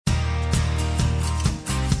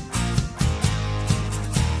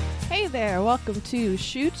there, welcome to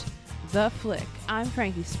Shoot the Flick. I'm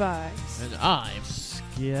Frankie Spies. And I'm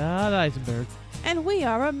Scott Eisenberg. And we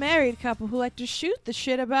are a married couple who like to shoot the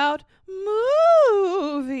shit about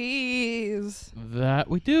movies.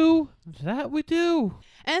 That we do.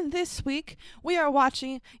 And this week, we are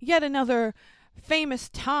watching yet another famous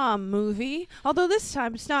Tom movie. Although this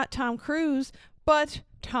time it's not Tom Cruise, but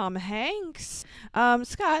Tom Hanks.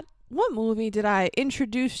 Scott, what movie did I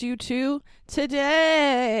introduce you to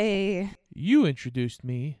today? You introduced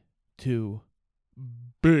me to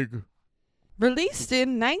Big. Released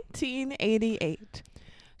in 1988.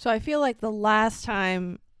 So I feel like the last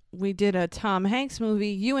time we did a Tom Hanks movie,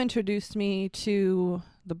 you introduced me to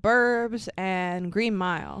The Burbs and Green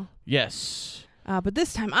Mile. Yes. But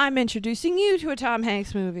this time I'm introducing you to a Tom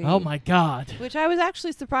Hanks movie. Oh my God. Which I was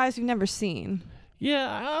actually surprised you've never seen.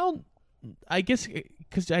 Yeah, I guess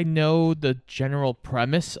because I know the general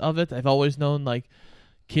premise of it. I've always known, like,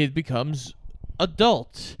 kid becomes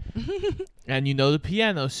adult. And you know the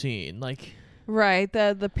piano scene, like... Right,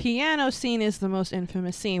 the piano scene is the most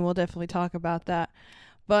infamous scene. We'll definitely talk about that.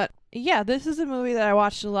 But yeah, this is a movie that I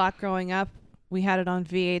watched a lot growing up. We had it on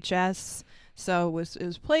VHS, so it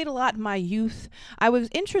was played a lot in my youth. I was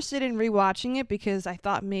interested in rewatching it because I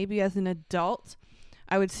thought maybe as an adult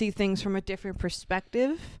I would see things from a different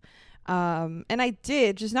perspective. And I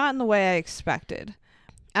did, just not in the way I expected.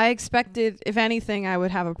 I expected, if anything, I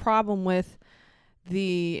would have a problem with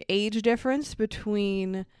the age difference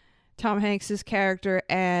between Tom Hanks's character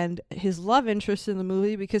and his love interest in the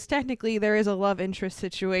movie, because technically there is a love interest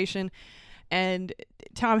situation, and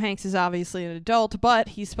Tom Hanks is obviously an adult, but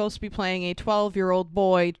he's supposed to be playing a 12-year-old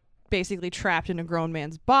boy basically trapped in a grown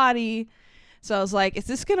man's body. So I was like, is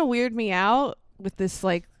this gonna weird me out with this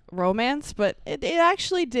like romance? But it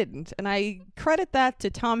actually didn't, and I credit that to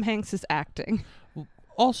Tom Hanks's acting.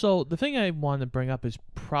 Also, the thing I want to bring up is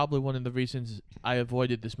probably one of the reasons I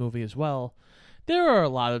avoided this movie as well. There are a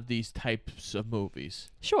lot of these types of movies.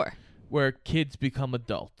 Sure. Where kids become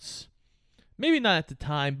adults. Maybe not at the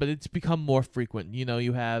time, but it's become more frequent. You know,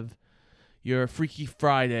 you have your Freaky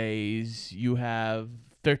Fridays, you have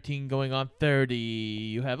 13 going on 30,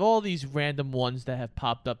 you have all these random ones that have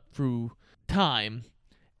popped up through time.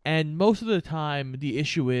 And most of the time, the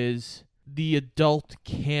issue is the adult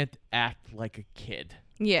can't act like a kid.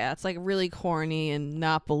 Yeah, it's like really corny and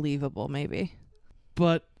not believable, maybe.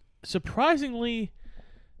 But surprisingly,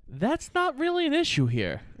 that's not really an issue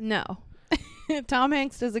here. No. Tom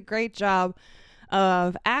Hanks does a great job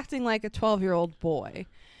of acting like a 12-year-old boy.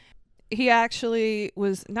 He actually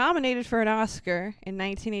was nominated for an Oscar in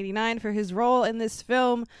 1989 for his role in this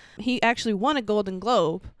film. He actually won a Golden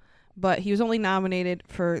Globe, but he was only nominated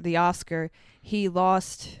for the Oscar. He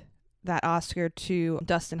lost that Oscar to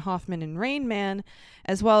Dustin Hoffman in Rain Man,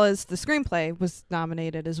 as well as the screenplay was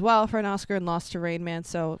nominated as well for an Oscar and lost to Rain Man.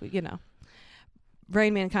 So, you know,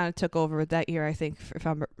 Rain Man kind of took over that year, I think, if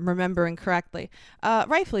I'm remembering correctly.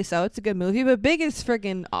 Rightfully so. It's a good movie, but Big is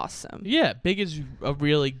friggin' awesome. Yeah, Big is a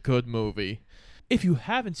really good movie. If you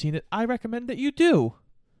haven't seen it, I recommend that you do.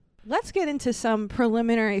 Let's get into some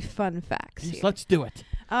preliminary fun facts here. Let's do it.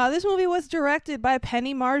 This movie was directed by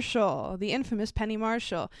Penny Marshall, the infamous Penny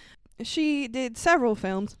Marshall. She did several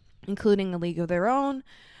films, including A League of Their Own.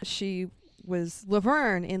 She was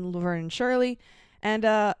Laverne in Laverne and Shirley.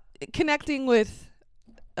 And connecting with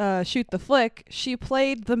Shoot the Flick, she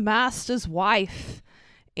played the Master's wife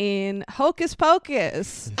in Hocus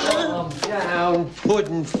Pocus. Calm down,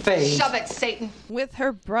 puddin' face. Shove it, Satan. With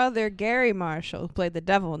her brother, Gary Marshall, who played the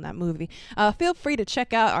devil in that movie. Feel free to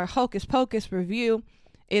check out our Hocus Pocus review.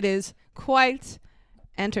 It is quite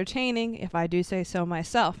entertaining, if I do say so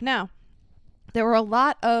myself. Now, there were a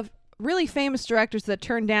lot of really famous directors that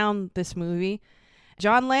turned down this movie.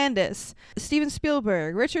 John Landis, Steven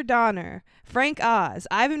Spielberg, Richard Donner, Frank Oz,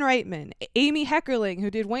 Ivan Reitman, Amy Heckerling,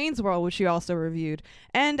 who did Wayne's World, which she also reviewed,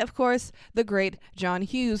 and, of course, the great John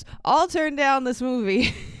Hughes, all turned down this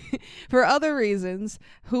movie for other reasons.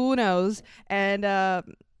 Who knows? And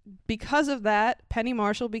because of that, Penny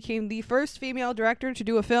Marshall became the first female director to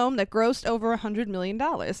do a film that grossed over $100 million.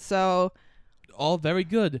 So, all very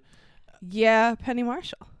good. Yeah, Penny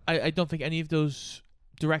Marshall. I don't think any of those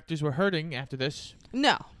directors were hurting after this.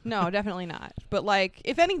 No, definitely not. But, like,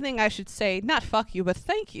 if anything, I should say, not fuck you, but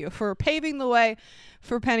thank you for paving the way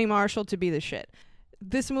for Penny Marshall to be the shit.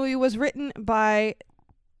 This movie was written by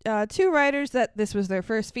two writers that this was their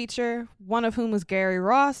first feature, one of whom was Gary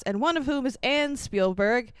Ross, and one of whom is Anne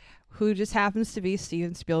Spielberg, who just happens to be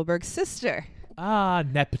Steven Spielberg's sister. Ah,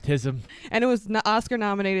 nepotism. And it was an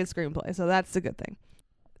Oscar-nominated screenplay, so that's a good thing.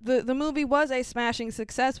 The movie was a smashing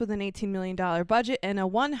success with an $18 million budget and a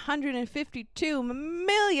 $152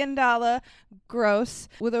 million gross,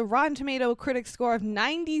 with a Rotten Tomato critic score of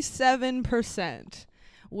 97%,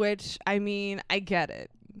 which, I mean, I get it,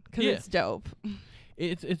 because it's dope.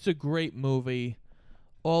 It's a great movie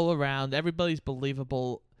all around. Everybody's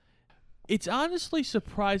believable. It's honestly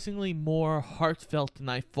surprisingly more heartfelt than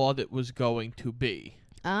I thought it was going to be.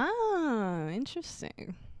 Ah,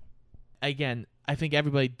 interesting. Again, I think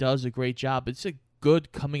everybody does a great job. It's a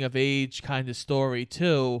good coming-of-age kind of story,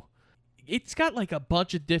 too. It's got, like, a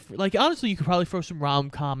bunch of different... Like, honestly, you could probably throw some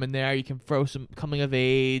rom-com in there. You can throw some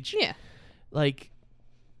coming-of-age. Yeah. Like,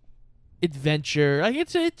 adventure. Like,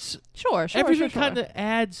 it's... Sure. Everything kind of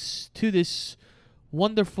adds to this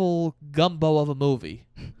wonderful gumbo of a movie.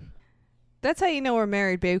 That's how you know we're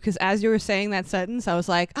married, babe, because as you were saying that sentence, I was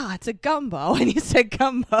like, it's a gumbo, and you said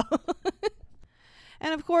gumbo.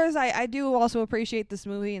 And of course, I do also appreciate this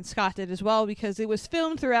movie, and Scott did as well, because it was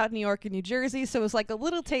filmed throughout New York and New Jersey, so it was like a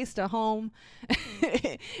little taste of home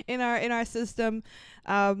in our system.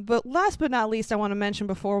 But last but not least, I want to mention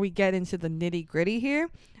before we get into the nitty gritty here,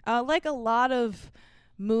 like a lot of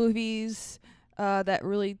movies that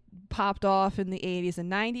really popped off in the 80s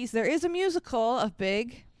and 90s, there is a musical of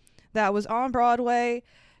Big that was on Broadway.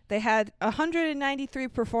 They had 193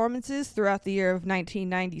 performances throughout the year of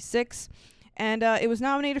 1996. And it was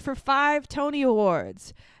nominated for 5 Tony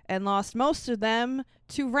Awards and lost most of them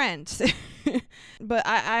to Rent. But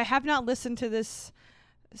I have not listened to this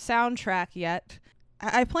soundtrack yet.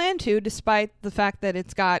 I plan to, despite the fact that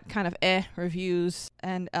it's got kind of reviews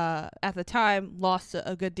and at the time lost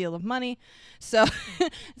a good deal of money. So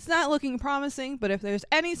it's not looking promising, but if there's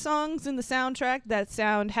any songs in the soundtrack that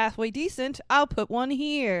sound halfway decent, I'll put one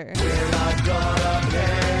here. We're not gonna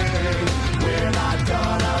pay. We're not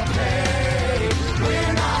gonna pay.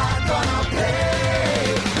 We're not gonna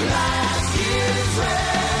pay last year's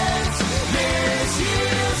rent, this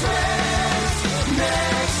year's rent,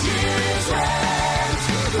 next year's rent.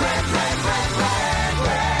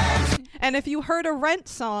 And if you heard a Rent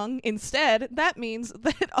song instead, that means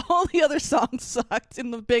that all the other songs sucked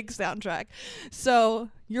in the Big soundtrack.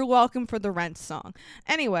 So you're welcome for the Rent song.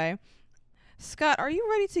 Anyway, Scott, are you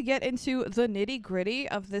ready to get into the nitty-gritty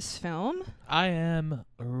of this film? I am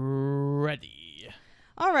ready.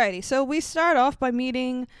 Alrighty, so we start off by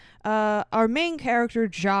meeting our main character,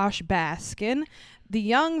 Josh Baskin. The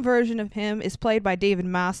young version of him is played by David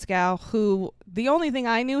Moscow, who the only thing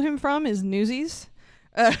I knew him from is Newsies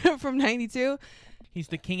from 92. He's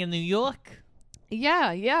the king of New York.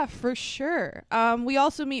 Yeah, for sure. We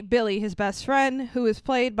also meet Billy, his best friend, who is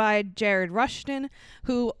played by Jared Rushton,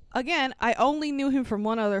 who, again, I only knew him from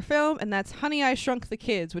one other film, and that's Honey, I Shrunk the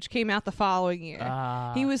Kids, which came out the following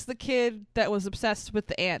year. He was the kid that was obsessed with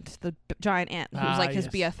the ant, the giant ant, who was like his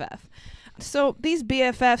BFF. So these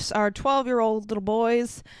BFFs are 12-year-old little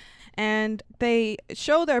boys, and they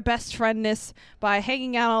show their best friendness by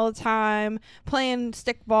hanging out all the time, playing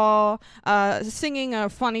stickball, singing a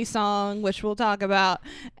funny song, which we'll talk about,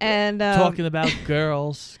 and talking about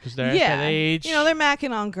girls, because they're at that age. You know, they're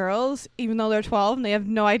macking on girls, even though they're 12, and they have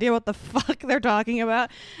no idea what the fuck they're talking about.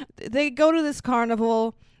 They go to this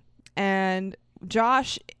carnival, and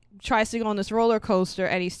Josh tries to go on this roller coaster,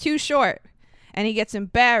 and he's too short, and he gets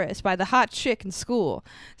embarrassed by the hot chick in school.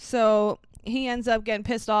 So he ends up getting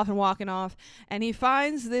pissed off and walking off, and he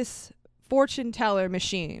finds this fortune teller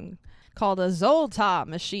machine called a Zoltar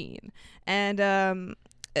machine, and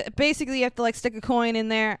basically you have to like stick a coin in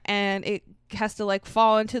there, and it has to like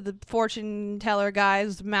fall into the fortune teller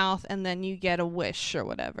guy's mouth, and then you get a wish or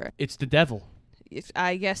whatever. It's the devil.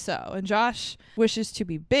 I guess so. And Josh wishes to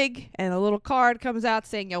be big, and a little card comes out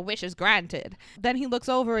saying your wish is granted. Then he looks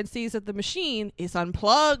over and sees that the machine is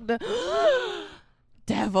unplugged.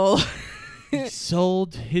 Devil. He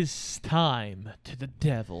sold his time to the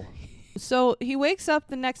devil. So he wakes up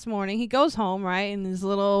the next morning. He goes home, right, in his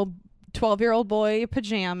little 12-year-old boy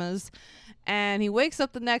pajamas. And he wakes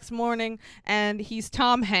up the next morning, and he's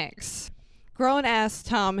Tom Hanks. Grown-ass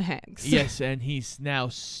Tom Hanks. Yes, and he's now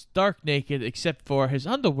stark naked except for his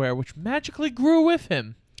underwear, which magically grew with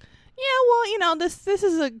him. Yeah, well, you know, this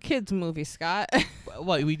is a kid's movie, Scott.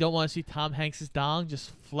 What, we don't want to see Tom Hanks' dong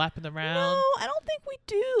just flapping around? No, I don't think we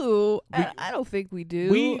do. I don't think we do.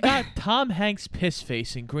 We got Tom Hanks' piss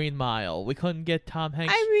face in Green Mile. We couldn't get Tom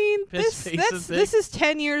Hanks' I mean, piss face. this is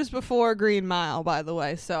 10 years before Green Mile, by the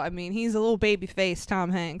way. So, I mean, he's a little baby face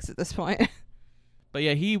Tom Hanks at this point. But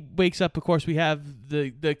yeah, he wakes up. Of course, we have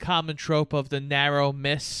the common trope of the narrow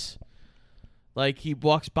miss. Like, he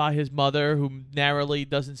walks by his mother, who narrowly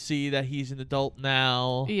doesn't see that he's an adult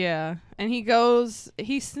now. Yeah. And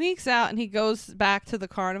he sneaks out and he goes back to the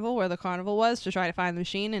carnival where the carnival was to try to find the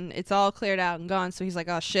machine, and it's all cleared out and gone. So he's like,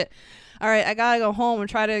 oh shit. All right, I gotta go home and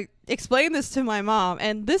try to explain this to my mom.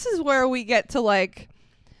 And this is where we get to like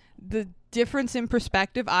the difference in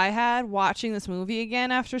perspective I had watching this movie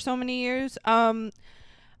again after so many years.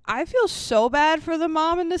 I feel so bad for the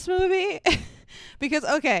mom in this movie. Because,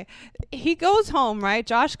 okay, he goes home, right?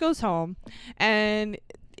 Josh goes home, and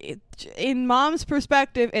in mom's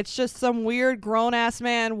perspective, it's just some weird grown-ass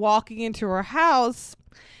man walking into her house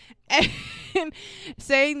and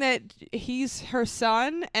saying that he's her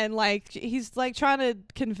son, and, like, he's, like, trying to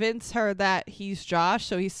convince her that he's Josh,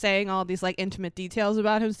 so he's saying all these, like, intimate details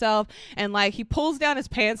about himself, and, like, he pulls down his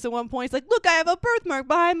pants at one point. He's like, look, I have a birthmark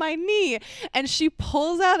behind my knee, and she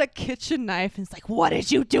pulls out a kitchen knife, and it's like, what did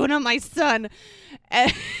you do to my son?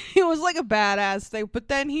 And it was, like, a badass thing, but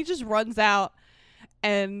then he just runs out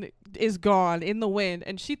and is gone in the wind,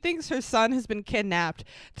 and she thinks her son has been kidnapped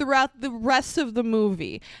throughout the rest of the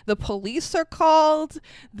movie. The police are called.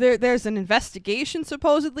 There's an investigation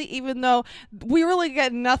supposedly, even though we really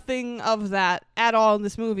get nothing of that at all in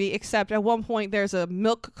this movie, except at one point there's a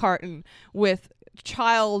milk carton with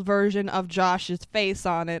child version of Josh's face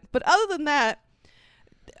on it. But other than that,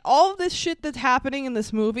 all of this shit that's happening in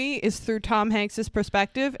this movie is through Tom Hanks's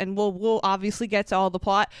perspective, and we'll obviously get to all the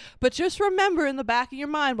plot. But just remember in the back of your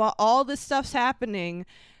mind, while all this stuff's happening,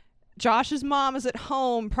 Josh's mom is at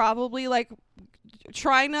home, probably like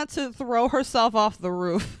trying not to throw herself off the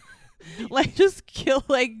roof, like just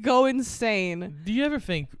go insane. Do you ever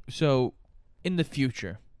think, so in the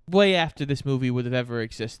future, way after this movie would have ever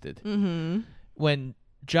existed, when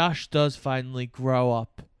Josh does finally grow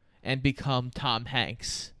up and become Tom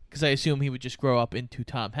Hanks, because I assume he would just grow up into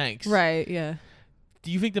Tom Hanks. Right, yeah.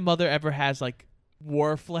 Do you think the mother ever has, like,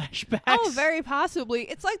 war flashbacks? Oh, very possibly.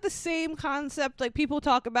 It's like the same concept like people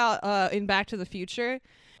talk about in Back to the Future.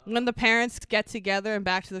 When the parents get together in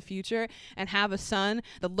Back to the Future and have a son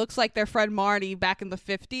that looks like their friend Marty back in the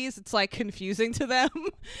 50s, it's, like, confusing to them.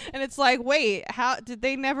 And it's like, wait, how did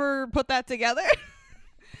they never put that together?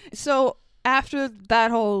 So after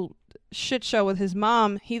that whole shit show with his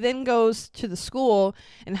mom, he then goes to the school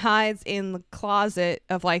and hides in the closet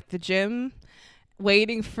of like the gym,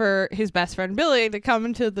 waiting for his best friend Billy to come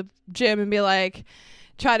into the gym and be like,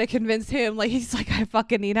 try to convince him, like, he's like, I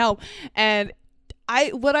fucking need help. And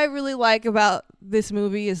what I really like about this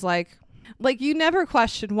movie is like you never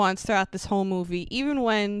question once throughout this whole movie, even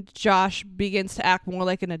when Josh begins to act more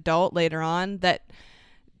like an adult later on, that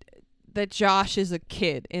Josh is a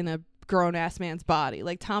kid in a grown-ass man's body.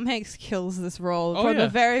 Like, Tom Hanks kills this role from the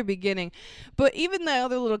very beginning. But even the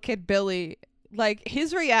other little kid, Billy, like,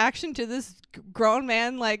 his reaction to this grown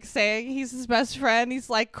man, like, saying he's his best friend, he's,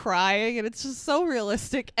 like, crying, and it's just so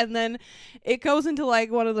realistic. And then it goes into,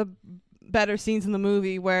 like, one of the better scenes in the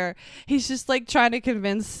movie where he's just, like, trying to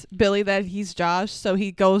convince Billy that he's Josh, so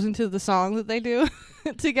he goes into the song that they do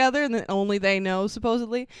together and that only they know,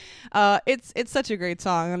 supposedly. It's such a great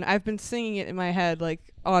song, and I've been singing it in my head, like,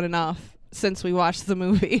 on and off since we watched the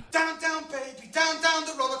movie. Down, down, baby, down, down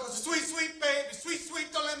the roller coaster, sweet, sweet baby, sweet,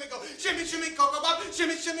 sweet, don't let me go. Shimmy, shimmy, cocoa bop,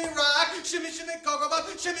 shimmy, shimmy, rock, shimmy, shimmy, cocoa bop,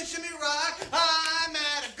 shimmy, shimmy, rock. I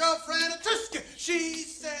met a girlfriend, a Trisket. She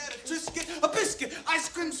said a Trisket, a biscuit, ice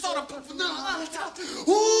cream, soda, pop, vanilla.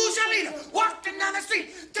 Ooh, Shalina, walking down the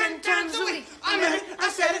street, 10 times a week. I met it, I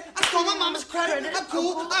said it, I stole my mama's credit. I'm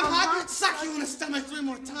cool, I'm hot, sock you in the stomach 3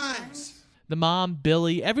 more times. The mom,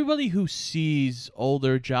 Billy, everybody who sees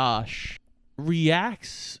older Josh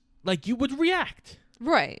reacts like you would react.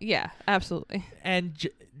 Right, yeah, absolutely. And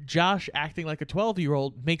Josh acting like a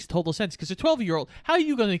 12-year-old makes total sense, because a 12-year-old, how are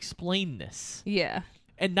you going to explain this? Yeah.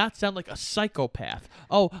 And not sound like a psychopath.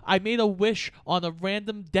 Oh, I made a wish on a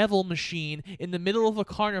random devil machine in the middle of a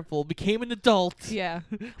carnival, became an adult. Yeah.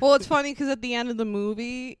 Well, it's funny because at the end of the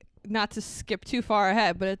movie, not to skip too far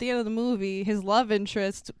ahead, but at the end of the movie, his love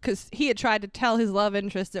interest, because he had tried to tell his love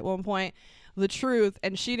interest at one point the truth,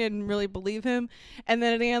 and she didn't really believe him. And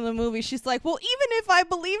then at the end of the movie, she's like, well, even if I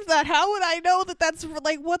believe that, how would I know that that's,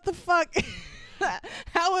 like, what the fuck?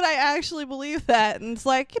 How would I actually believe that? And it's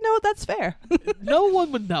like, you know what, that's fair. No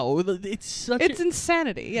one would know. It's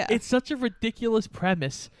insanity, yeah. It's such a ridiculous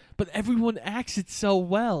premise, but everyone acts it so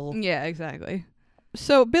well. Yeah, exactly.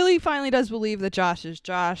 So Billy finally does believe that Josh is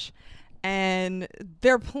Josh, and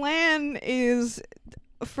their plan is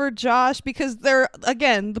for Josh, because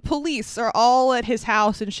the police are all at his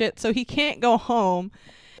house and shit, so he can't go home.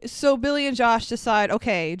 So Billy and Josh decide,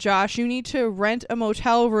 okay, Josh, you need to rent a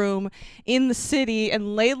motel room in the city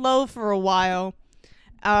and lay low for a while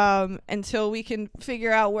until we can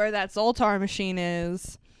figure out where that Zoltar machine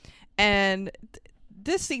is. And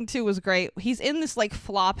this scene too was great. He's in this like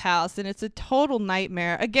flop house and it's a total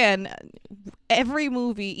nightmare. Again, every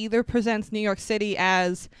movie either presents New York City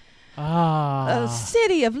as a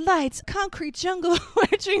city of lights, concrete jungle where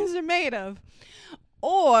dreams are made of,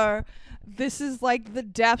 or this is like the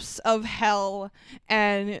depths of hell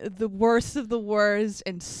and the worst of the worst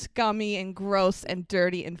and scummy and gross and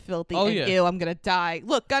dirty and filthy ew, I'm gonna die.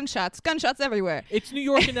 Look, gunshots everywhere. It's New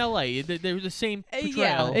York and LA. They're the same portrayal.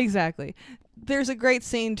 Yeah, exactly. There's a great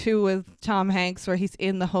scene too with Tom Hanks where he's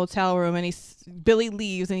in the hotel room and Billy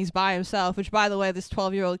leaves and he's by himself, which by the way, this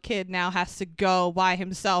 12-year-old kid now has to go by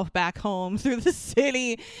himself back home through the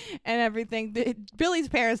city and everything. Billy's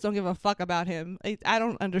parents don't give a fuck about him. I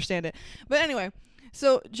don't understand it. But anyway,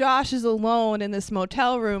 so Josh is alone in this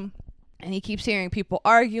motel room and he keeps hearing people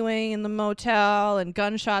arguing in the motel and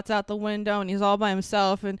gunshots out the window and he's all by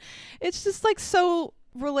himself, and it's just like so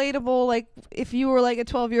relatable. Like if you were like a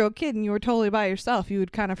 12-year-old kid and you were totally by yourself, you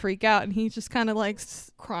would kind of freak out, and he's just kind of like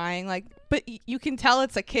crying, like, but you can tell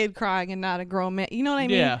it's a kid crying and not a grown man, you know what I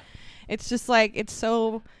mean? Yeah, it's just like, it's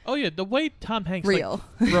so the way Tom Hanks real.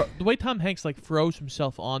 The way Tom Hanks like throws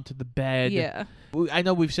himself onto the bed. Yeah, I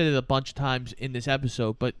know we've said it a bunch of times in this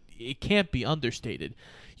episode, but it can't be understated.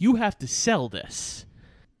 You have to sell this,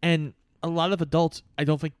 and a lot of adults I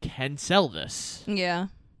don't think can sell this. Yeah.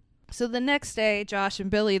 So the next day, Josh and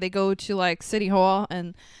Billy, they go to like City Hall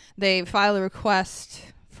and they file a request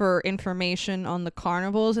for information on the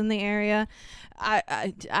carnivals in the area.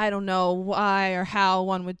 I don't know why or how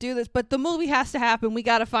one would do this, but the movie has to happen. We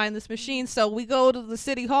got to find this machine. So we go to the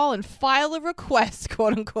City Hall and file a request,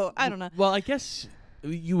 quote unquote. I don't know. Well, I guess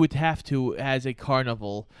you would have to, as a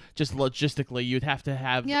carnival, just logistically, you'd have to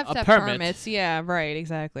have you have to a have permit. Permits. Yeah, right,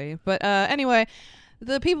 exactly. But anyway,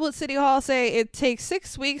 the people at City Hall say it takes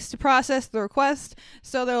 6 weeks to process the request.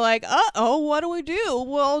 So they're like, uh-oh, what do we do?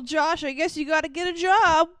 Well, Josh, I guess you got to get a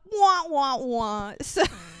job. Wah, wah, wah. So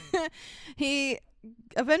he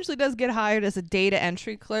eventually does get hired as a data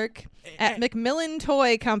entry clerk at Macmillan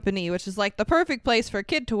Toy Company, which is like the perfect place for a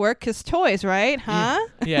kid to work because toys, right? Huh?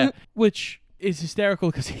 Yeah, which is hysterical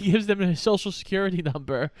because he gives them his social security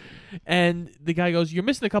number, and the guy goes, "You're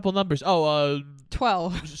missing a couple numbers." 12.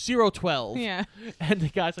 012. Yeah. And the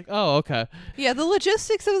guy's like, "Oh, okay." Yeah, the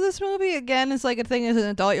logistics of this movie again is like a thing as an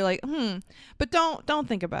adult. You're like, but don't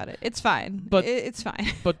think about it. It's fine. But it's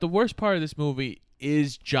fine. But the worst part of this movie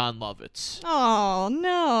is John Lovitz. Oh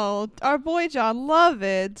no, our boy John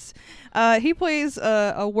Lovitz. He plays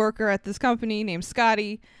a worker at this company named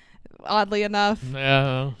Scotty. Oddly enough.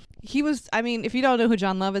 Yeah. He was, I mean, if you don't know who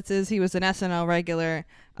John Lovitz is, he was an SNL regular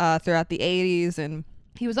throughout the 80s, and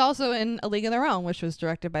he was also in A League of Their Own, which was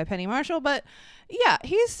directed by Penny Marshall. But yeah,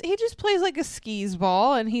 he just plays like a skis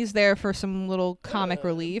ball, and he's there for some little comic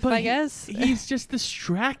relief, I guess. He's just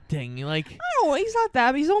distracting. Like, I don't know, he's not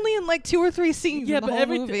that. He's only in like 2 or 3 scenes. yeah, in the but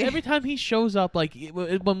whole movie. every time he shows up, like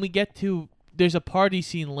when we get to, there's a party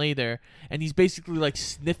scene later, and he's basically like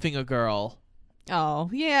sniffing a girl. Oh,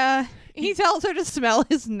 yeah. He tells her to smell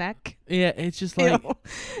his neck. Yeah, it's just like... Ew.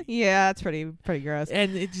 Yeah, it's pretty gross.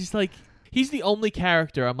 And it's just like, he's the only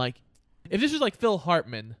character. I'm like, if this was like Phil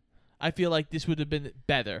Hartman, I feel like this would have been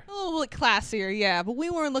better. A little bit classier, yeah. But we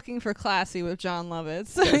weren't looking for classy with John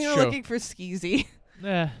Lovitz. That's We were true. looking for skeezy.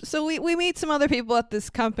 Yeah. So we meet some other people at this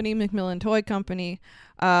company, Macmillan Toy Company.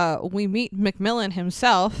 We meet Macmillan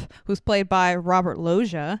himself, who's played by Robert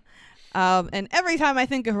Loggia. And every time I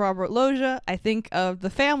think of Robert Loggia, I think of the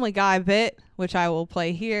Family Guy bit, which I will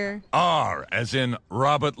play here. R as in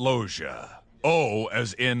Robert Loggia. O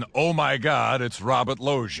as in, oh my God, it's Robert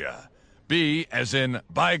Loggia. B as in,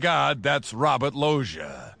 by God, that's Robert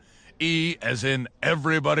Loggia. E as in,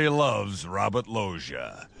 everybody loves Robert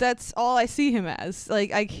Loggia. That's all I see him as.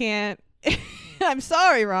 Like, I can't... I'm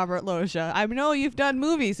sorry, Robert Loggia. I know you've done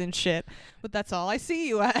movies and shit, but that's all I see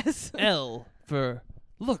you as. L for...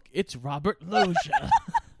 Look, it's Robert Loggia.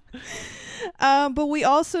 But we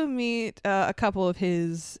also meet a couple of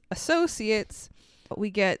his associates.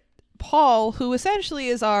 We get Paul, who essentially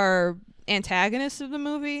is our antagonist of the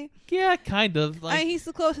movie. Yeah, kind of. Like, He's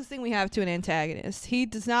the closest thing we have to an antagonist. He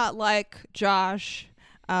does not like Josh.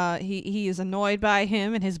 He is annoyed by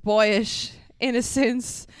him and his boyish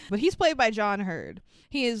innocence. But he's played by John Hurd.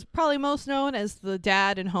 He is probably most known as the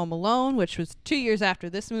dad in Home Alone, which was 2 years after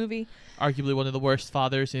this movie. arguably one of the worst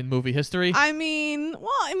fathers in movie history. I mean,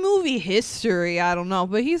 well, in movie history, I don't know,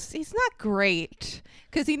 but he's not great.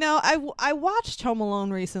 Because, you know, I watched Home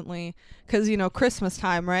Alone recently because, you know, Christmas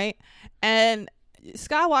time, right? And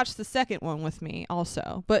Scott watched the second one with me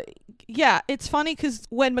also. But yeah, it's funny because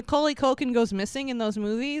when Macaulay Culkin goes missing in those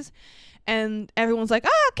movies and everyone's like,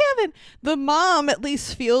 Kevin, the mom at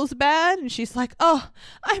least feels bad. And she's like, oh,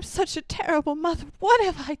 I'm such a terrible mother. What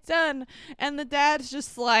have I done? And the dad's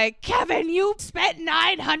just like, Kevin, you spent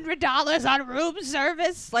 $900 on room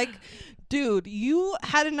service. Like, dude, you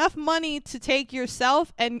had enough money to take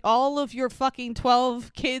yourself and all of your fucking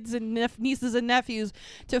 12 kids and nieces and nephews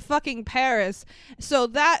to fucking Paris. So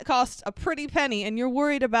that cost a pretty penny, and you're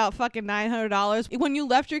worried about fucking $900. When you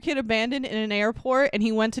left your kid abandoned in an airport and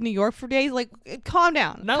he went to New York for days, like, calm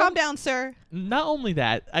down. Calm down, sir. Not only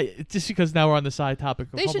that, just because now we're on the side topic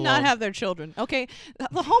of They Home should Alone. not have their children, okay?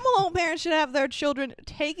 The Home Alone parents should have their children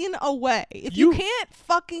taken away. If you can't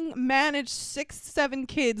fucking manage 6-7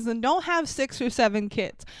 kids, then don't have 6 or 7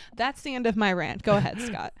 kids. That's the end of my rant. Go ahead,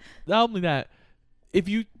 Scott. Not only that, if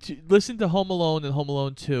you listen to Home Alone and Home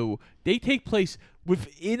Alone 2, they take place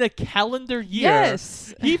within a calendar year.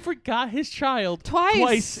 Yes. He forgot his child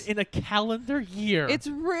twice in a calendar year. It's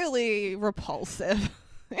really repulsive.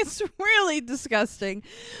 It's really disgusting.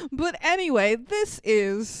 But anyway, this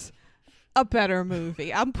is a better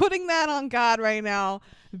movie. I'm putting that on God right now.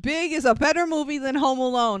 Big is a better movie than Home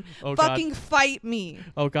Alone. Oh, fucking God. fight me.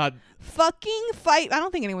 Oh, God. Fucking fight. I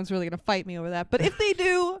don't think anyone's really going to fight me over that. But if they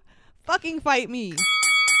do, fucking fight me.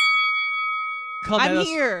 I'm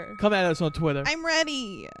here. Come at us on Twitter. I'm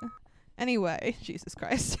ready. Anyway, Jesus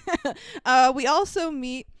Christ. We also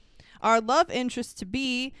meet our love interest to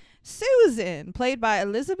be Susan, played by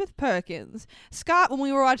Elizabeth Perkins. Scott, when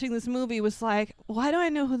we were watching this movie, was like, why do I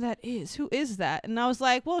know who that is? Who is that? And I was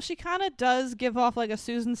like, well, she kind of does give off like a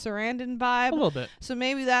Susan Sarandon vibe. A little bit. So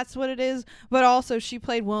maybe that's what it is. But also, she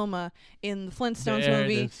played Wilma in the Flintstones There it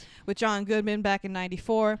movie is. with John Goodman back in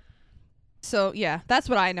 94. So, yeah, that's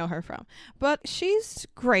what I know her from. But she's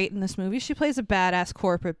great in this movie. She plays a badass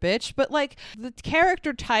corporate bitch. But, like, the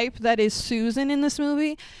character type that is Susan in this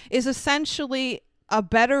movie is essentially a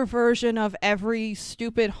better version of every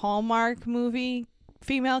stupid Hallmark movie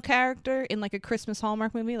female character in, like, a Christmas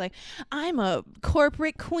Hallmark movie. Like, I'm a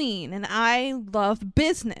corporate queen and I love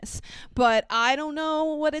business, but I don't know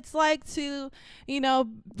what it's like to, you know,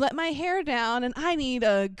 let my hair down, and I need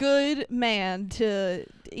a good man to,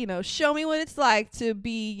 you know, show me what it's like to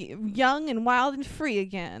be young and wild and free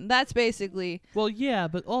again. That's basically... Well, yeah,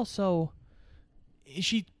 but also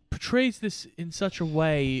she portrays this in such a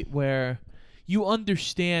way where you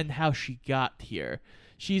understand how she got here.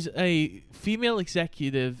 She's a female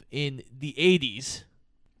executive in the 80s.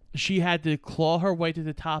 She had to claw her way to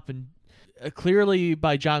the top, and clearly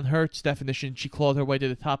by John Hurt's definition, she clawed her way to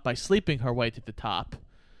the top by sleeping her way to the top.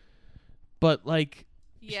 But, like...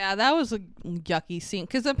 Yeah, that was a yucky scene.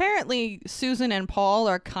 Because apparently Susan and Paul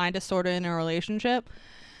are kind of sort of in a relationship.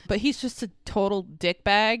 But he's just a total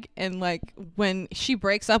dickbag. And, like, when she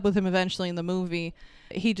breaks up with him eventually in the movie,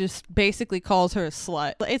 he just basically calls her a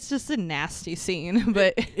slut. It's just a nasty scene.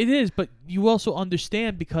 But It is, but you also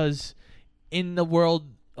understand because in the world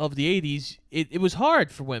of the 80s, it was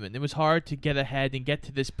hard for women. It was hard to get ahead and get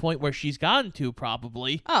to this point where she's gotten to,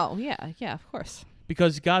 probably. oh, yeah, of course.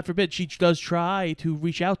 Because, God forbid, she does try to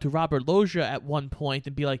reach out to Robert Loggia at one point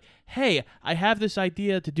and be like, hey, I have this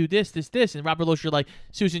idea to do this. And Robert Loggia like,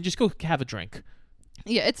 Susan, just go have a drink.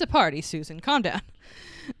 Yeah, it's a party, Susan. Calm down.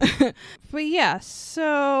 But yeah,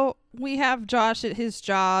 so we have Josh at his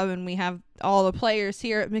job, and we have all the players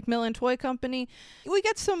here at Macmillan Toy Company. We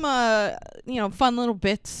get some, fun little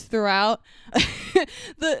bits throughout.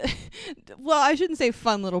 Well, I shouldn't say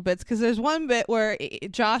fun little bits, because there's one bit where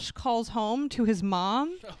Josh calls home to his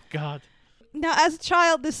mom. Oh, God. Now, as a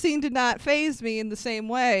child, this scene did not faze me in the same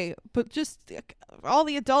way, but just all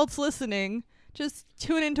the adults listening, just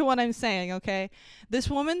tune into what I'm saying, okay? This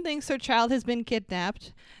woman thinks her child has been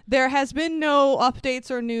kidnapped. There has been no updates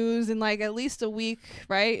or news in, like, at least a week,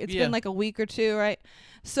 right? It's been, like, a week or two, right?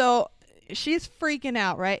 So she's freaking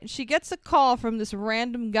out, right? She gets a call from this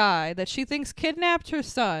random guy that she thinks kidnapped her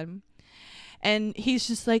son. And he's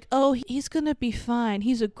just like, oh, he's going to be fine.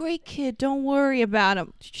 He's a great kid. Don't worry about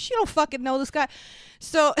him. She don't fucking know this guy.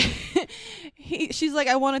 So she's like,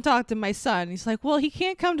 I want to talk to my son. He's like, well, he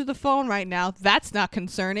can't come to the phone right now. That's not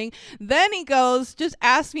concerning. Then he goes, just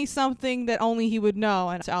ask me something that only he would know,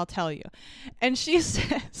 and I'll tell you. And she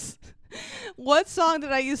says, what song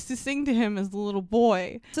did I used to sing to him as a little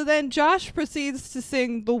boy? So then Josh proceeds to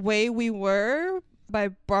sing The Way We Were by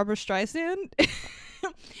Barbra Streisand.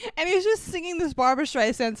 And he's just singing this Barbra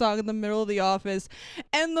Streisand song in the middle of the office,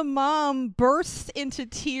 and the mom bursts into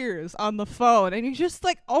tears on the phone, and you're just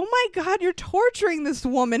like, oh my God, you're torturing this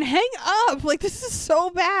woman. Hang up. Like, this is so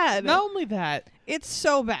bad. Not only that. It's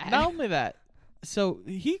so bad. Not only that. So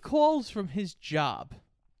he calls from his job.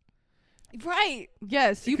 Right.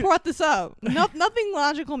 Yes, you brought this up. Nothing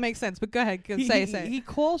logical makes sense, but go ahead. Say. He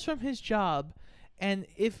calls from his job, and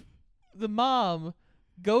if the mom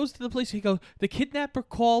goes to the police, he goes, "The kidnapper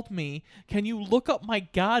called me. Can you look up my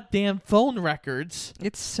goddamn phone records?"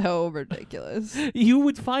 It's so ridiculous. You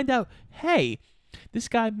would find out, hey, this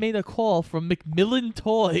guy made a call from Macmillan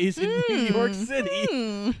Toys in New York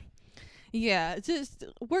City. Yeah, just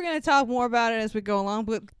we're gonna talk more about it as we go along,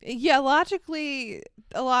 but yeah, logically,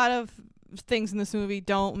 a lot of things in this movie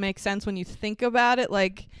don't make sense when you think about it.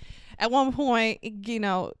 Like, at one point, you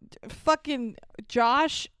know, fucking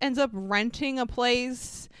Josh ends up renting a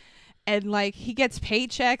place, and like he gets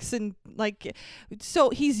paychecks, and like,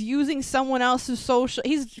 so he's using someone else's social.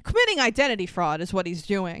 He's committing identity fraud, is what he's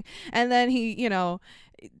doing, and then he, you know.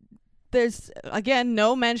 There's, again,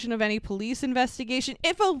 no mention of any police investigation.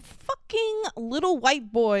 If a fucking little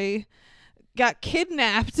white boy got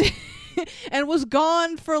kidnapped and was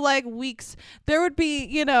gone for, like, weeks, there would be,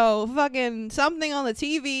 you know, fucking something on the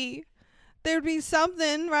TV. There'd be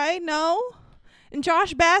something, right? No? And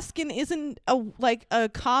Josh Baskin isn't a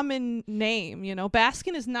common name, you know.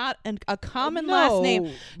 Baskin is not a common last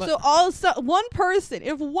name. So if one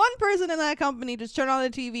person in that company just turned on the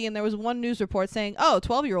TV and there was one news report saying, "Oh,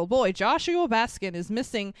 12-year-old boy Joshua Baskin is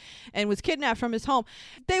missing and was kidnapped from his home,"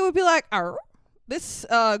 they would be like, this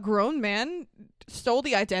grown man stole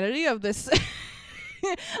the identity of this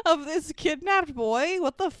of this kidnapped boy.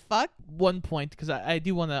 What the fuck? One point, because I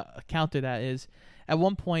do want to counter that, is at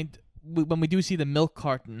one point, when we do see the milk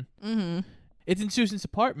carton, it's in Susan's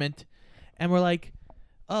apartment, and we're like,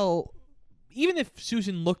 oh, even if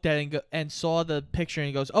Susan looked at it and saw the picture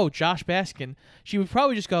and goes, "Oh, Josh Baskin," she would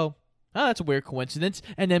probably just go, "Oh, that's a weird coincidence,"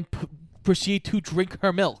 and then proceed to drink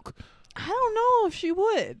her milk. I don't know if she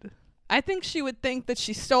would. I think she would think that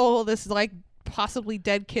she stole this, like, possibly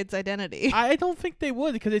dead kid's identity. I don't think they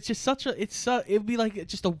would, because it's just it'd be like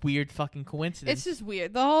just a weird fucking coincidence. It's just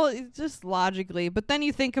weird. It's just logically. But then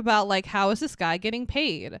you think about, like, how is this guy getting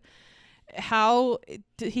paid? How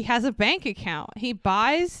he has a bank account. He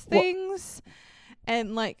buys things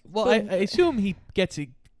and, like, I assume he gets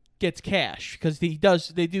cash, because they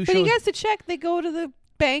do but show. He gets a check. They go to the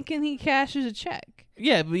bank and he cashes a check.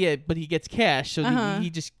 Yeah, but he gets cash, so he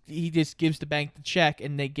just gives the bank the check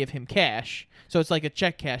and they give him cash. So it's like a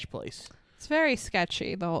check cash place. It's very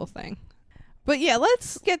sketchy, the whole thing. But yeah,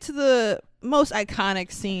 let's get to the most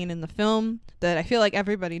iconic scene in the film that I feel like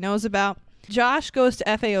everybody knows about. Josh goes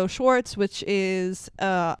to FAO Schwarz, which is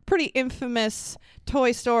a pretty infamous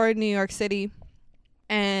toy store in New York City,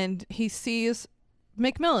 and he sees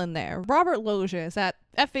Macmillan there. Robert Loggia is at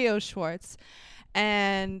FAO Schwarz,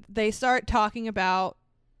 and they start talking about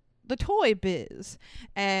the toy biz.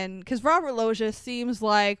 And because Robert Loggia seems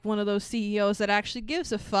like one of those CEOs that actually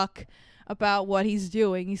gives a fuck about what he's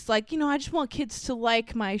doing. He's like, I just want kids to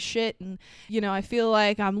like my shit, and I feel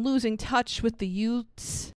like I'm losing touch with the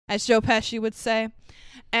youths, as Joe Pesci would say.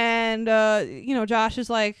 And Josh is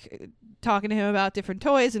like talking to him about different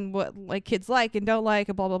toys and what like kids like and don't like,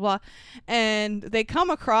 and blah blah blah. And they come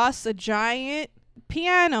across a giant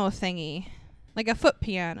piano thingy, like a foot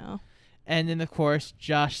piano. And then, of course,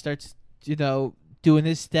 Josh starts, doing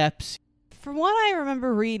his steps. From what I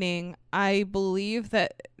remember reading, I believe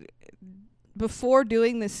that before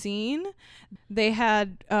doing the scene, they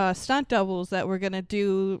had stunt doubles that were going to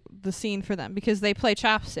do the scene for them because they play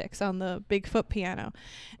chopsticks on the big foot piano.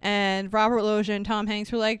 And Robert Loggia and Tom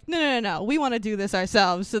Hanks were like, no, we want to do this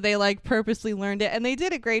ourselves. So they like purposely learned it, and they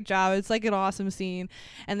did a great job. It's like an awesome scene,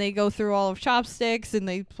 and they go through all of chopsticks and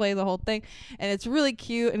they play the whole thing, and it's really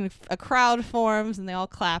cute, and a crowd forms and they all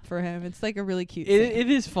clap for him. It's like a really cute scene. It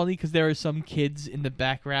is funny because there are some kids in the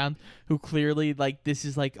background who clearly like this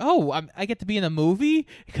is like, oh, I get to be in a movie,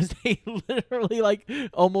 because they literally like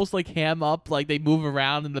almost like ham up, like they move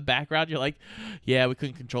around in the background. You're like, yeah, we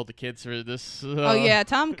couldn't control the kids for this. Oh yeah,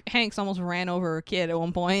 Tom Hanks almost ran over a kid at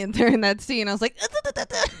one point during that scene. I was like, get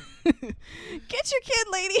your kid,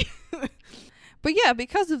 lady. But yeah,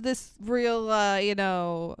 because of this real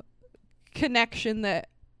connection that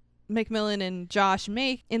Macmillan and Josh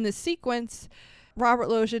make in this sequence, Robert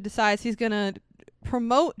Loggia decides he's gonna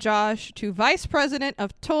promote Josh to vice president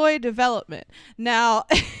of toy development. Now,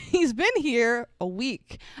 he's been here a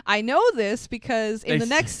week. I know this because in the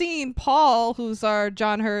next scene, Paul, who's our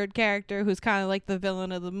John Hurd character, who's kind of like the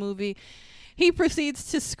villain of the movie, he proceeds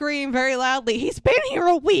to scream very loudly, "He's been here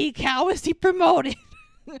a week. How is he promoted?"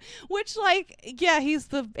 Which, like, yeah, he's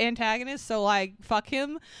the antagonist, so, like, fuck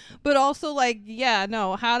him. But also, like, yeah,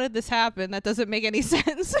 no, how did this happen? That doesn't make any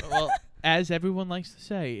sense. Well, as everyone likes to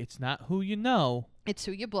say, it's not who you know. It's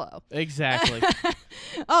who you blow. Exactly.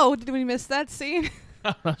 Oh, did we miss that scene?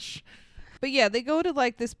 Gosh. But yeah, they go to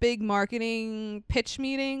like this big marketing pitch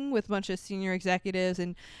meeting with a bunch of senior executives,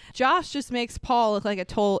 and Josh just makes Paul look like a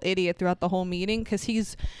total idiot throughout the whole meeting because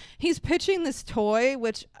he's pitching this toy,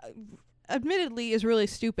 which admittedly is really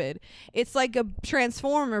stupid. It's like a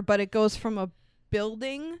transformer, but it goes from a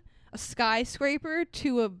building, a skyscraper,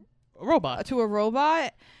 to a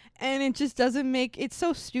robot, and it just doesn't make it's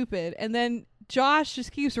so stupid. And then Josh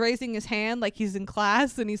just keeps raising his hand like he's in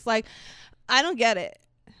class, and he's like, I don't get it.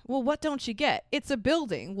 Well, what don't you get? It's a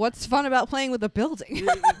building. What's fun about playing with a building?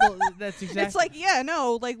 Well, that's exactly. It's like, yeah,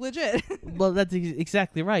 no, like legit. Well, that's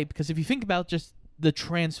exactly right, because if you think about just the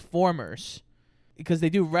Transformers, because they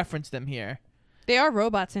do reference them here. They are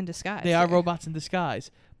robots in disguise. They are robots in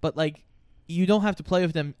disguise. But, like, you don't have to play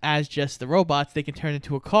with them as just the robots. They can turn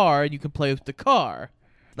into a car, and you can play with the car.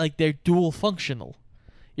 Like, they're dual functional.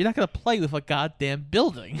 You're not going to play with a goddamn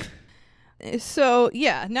building. So,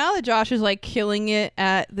 yeah, now that Josh is, like, killing it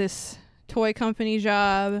at this toy company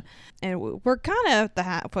job, and we're kind of at the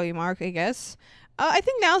halfway mark, I guess, I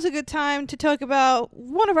think now's a good time to talk about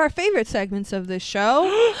one of our favorite segments of this show,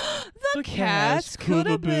 the Cast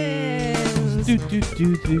Coulda Beens.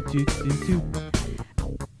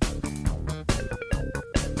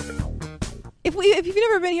 If you've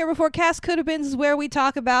never been here before, Cast Coulda Beens is where we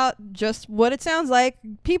talk about just what it sounds like.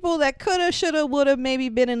 People that coulda, shoulda, woulda maybe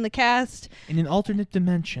been in the cast. In an alternate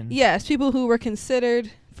dimension. Yes, people who were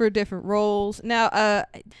considered for different roles. Now,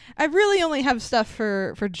 I really only have stuff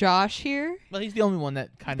for Josh here. Well, he's the only one that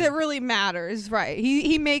that really matters, right?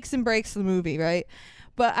 He makes and breaks the movie, right?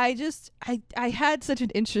 But I had such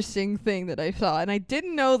an interesting thing that I saw, and I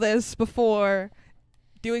didn't know this before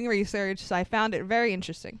doing research, so I found it very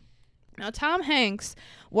interesting. Now, Tom Hanks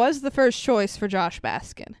was the first choice for Josh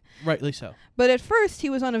Baskin. Rightly so. But at first, he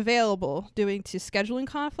was unavailable due to scheduling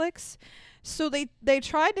conflicts, so they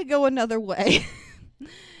tried to go another way.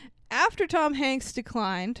 After Tom Hanks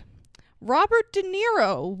declined, Robert De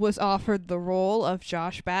Niro was offered the role of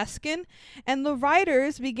Josh Baskin, and the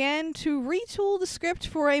writers began to retool the script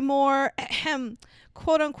for a more,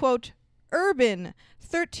 quote-unquote, urban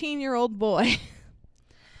 13-year-old boy.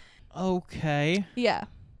 Okay. Yeah.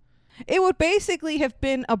 It would basically have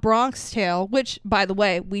been A Bronx Tale, which, by the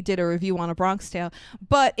way, we did a review on A Bronx Tale,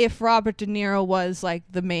 but if Robert De Niro was, like,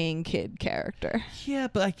 the main kid character. Yeah,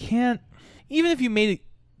 but I can't... Even if you made it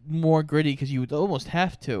more gritty, because you would almost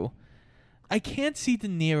have to, I can't see De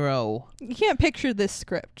Niro... You can't picture this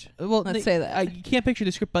script. Well, let's say that. You can't picture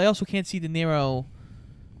the script, but I also can't see De Niro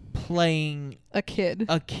playing... A kid.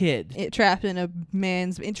 Trapped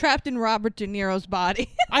in trapped in Robert De Niro's body.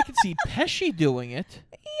 I could see Pesci doing it.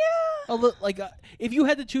 Yeah. If you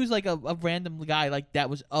had to choose like a random guy like that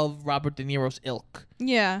was of Robert De Niro's ilk.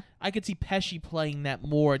 Yeah. I could see Pesci playing that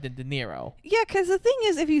more than De Niro. Yeah, because the thing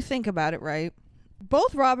is, if you think about it, right,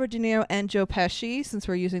 both Robert De Niro and Joe Pesci, since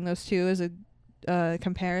we're using those two as a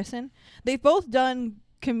comparison, they've both done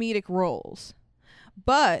comedic roles.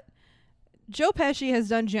 But Joe Pesci has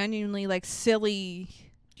done genuinely like silly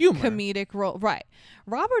humor comedic role. Right.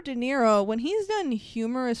 Robert De Niro, when he's done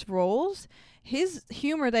humorous roles, his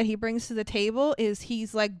humor that he brings to the table is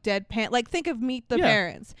he's like deadpan. Like think of Meet the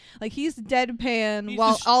Parents. Like he's deadpan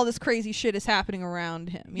while all this crazy shit is happening around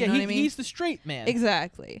him. You know what I mean? He's the straight man.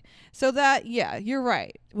 Exactly. So that, yeah, you're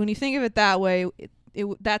right. When you think of it that way,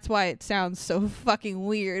 that's why it sounds so fucking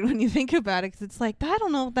weird when you think about it. Because it's like, I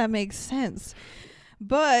don't know if that makes sense.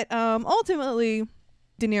 But ultimately,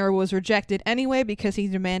 De Niro was rejected anyway because he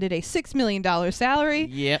demanded a $6 million salary.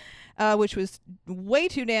 Yep. Which was way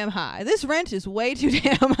too damn high. This rent is way too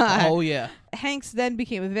damn high. Oh, yeah. Hanks then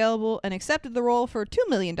became available and accepted the role for $2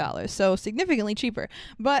 million, so significantly cheaper.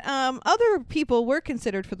 But other people were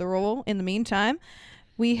considered for the role in the meantime.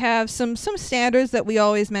 We have some standards that we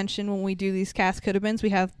always mention when we do these cast could-have-beens. We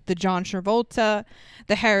have the John Travolta,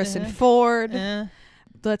 the Harrison Ford.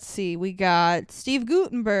 Let's see. We got Steve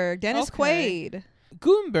Guttenberg, Dennis Quaid.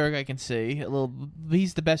 Gutenberg, I can see a little.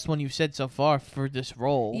 He's the best one you've said so far for this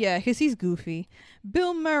role. Yeah, because he's goofy.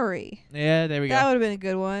 Bill Murray. Yeah, there we go. That would have been a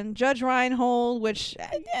good one. Judge Reinhold, which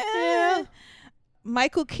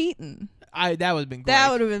Michael Keaton. That would have been great.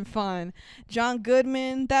 That would have been fun. John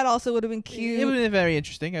Goodman. That also would have been cute. It would have been very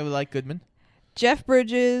interesting. I would like Goodman. Jeff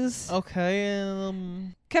Bridges. Okay.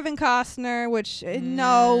 Kevin Costner, which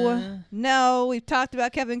no, we've talked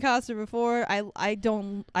about Kevin Costner before. I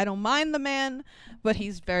don't mind the man, but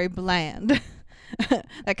he's very bland.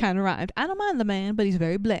 That kind of rhymed. I don't mind the man, but he's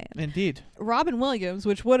very bland. Indeed. Robin Williams,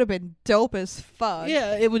 which would have been dope as fuck.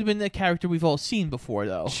 Yeah, it would have been a character we've all seen before,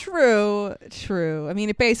 though. True. I mean,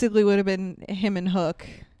 it basically would have been him and Hook,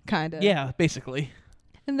 kind of. Yeah, basically.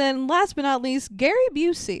 And then last but not least, Gary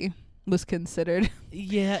Busey was considered,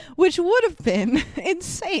 Yeah. which would have been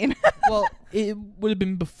insane. Well, it would have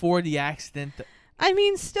been before the accident. I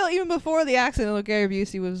mean, still, even before the accident, Gary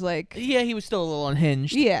Busey was like, Yeah, he was still a little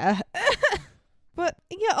unhinged. yeah. But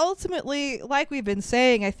yeah, ultimately, like we've been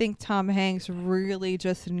saying, I think Tom Hanks really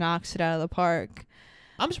just knocks it out of the park.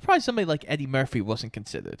 I'm surprised somebody like Eddie Murphy wasn't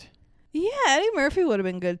considered. Yeah, Eddie Murphy would have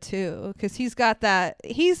been good too, because he's got that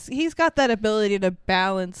got that ability to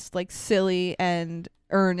balance like silly and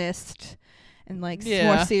earnest and like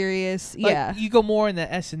Yeah. more serious. Like, Yeah. you go more in the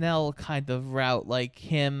SNL kind of route, like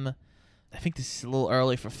him. I think this is a little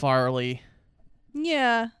early for Farley.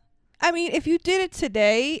 Yeah. I mean, if you did it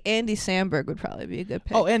today, Andy Samberg would probably be a good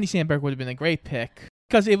pick. Oh, Andy Samberg would have been a great pick.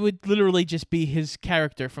 Because it would literally just be his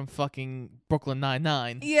character from fucking Brooklyn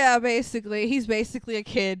Nine-Nine. Yeah, basically. He's basically a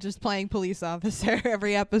kid just playing police officer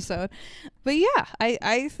every episode. But yeah,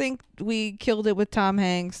 I think we killed it with Tom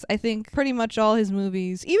Hanks. I think pretty much all his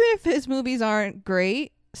movies, even if his movies aren't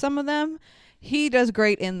great, some of them, he does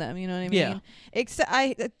great in them, you know what I mean? Yeah. Except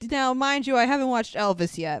now, mind you, I haven't watched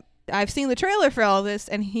Elvis yet. I've seen the trailer for Elvis,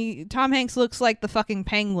 and Tom Hanks looks like the fucking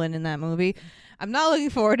penguin in that movie. I'm not looking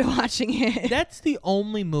forward to watching it. That's the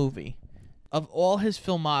only movie of all his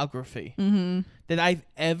filmography that I've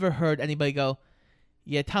ever heard anybody go,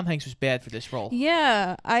 yeah, Tom Hanks was bad for this role.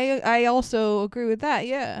 Yeah, I also agree with that.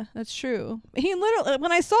 Yeah, that's true. He literally,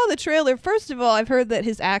 when I saw the trailer, first of all, I've heard that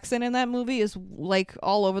his accent in that movie is like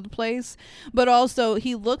all over the place, but also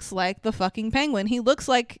he looks like the fucking penguin. He looks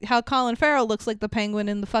like how Colin Farrell looks like the penguin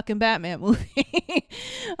in the fucking Batman movie.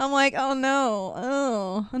 I'm like, oh no,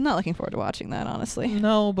 oh, I'm not looking forward to watching that, honestly.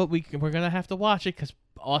 No, but we're going to have to watch it because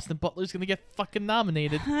Austin Butler's going to get fucking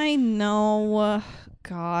nominated. I know.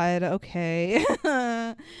 God, okay.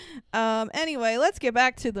 Anyway, let's get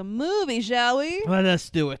back to the movie, shall we? Let us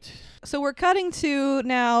do it. So we're cutting to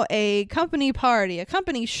now a company party, a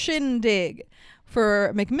company shindig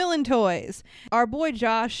for Macmillan Toys. Our boy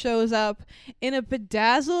Josh shows up in a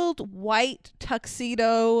bedazzled white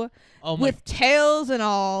tuxedo Oh my, with tails and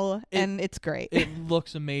all, and it's great. it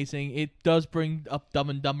looks amazing. It does bring up Dumb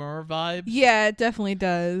and Dumber vibes. Yeah, it definitely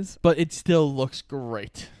does. But it still looks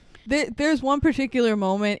great. There's one particular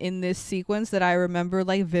moment in this sequence that I remember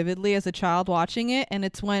like vividly as a child watching it, and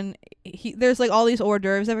it's when there's like all these hors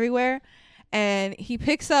d'oeuvres everywhere, and he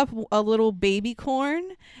picks up a little baby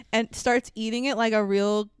corn and starts eating it like a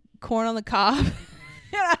real corn on the cob.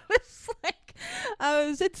 And I was like,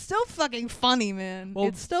 it's still fucking funny, man. Well,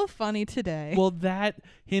 it's still funny today. Well,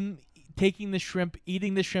 him taking the shrimp,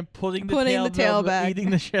 eating the shrimp, putting the tail back. eating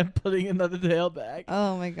the shrimp, putting another tail back.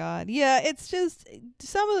 Oh my god. Yeah, it's just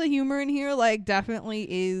some of the humor in here like definitely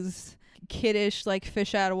is kiddish, like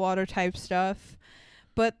fish out of water type stuff.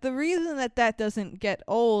 But the reason that doesn't get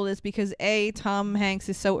old is because A, Tom Hanks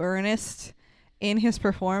is so earnest in his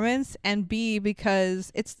performance, and B,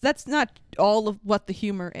 because that's not all of what the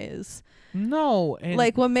humor is. No. And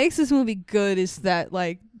Like what makes this movie good is that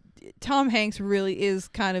like Tom Hanks really is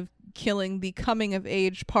kind of killing the coming of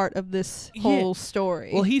age part of this whole story.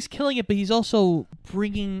 Well, he's killing it, but he's also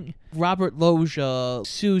bringing Robert Loggia,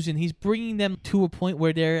 Susan, he's bringing them to a point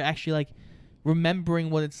where they're actually like remembering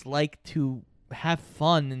what it's like to have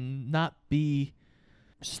fun and not be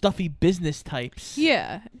stuffy business types.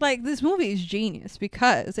 Yeah, like this movie is genius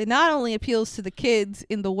because it not only appeals to the kids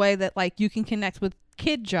in the way that like you can connect with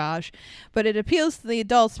kid Josh, but it appeals to the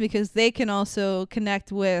adults because they can also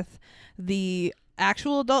connect with the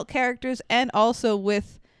actual adult characters and also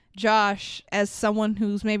with Josh as someone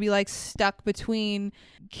who's maybe like stuck between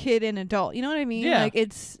kid and adult. You know what I mean? Yeah. Like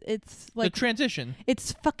it's like the transition.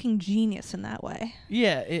 it's fucking genius in that way.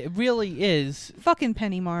 Yeah, it really is. Fucking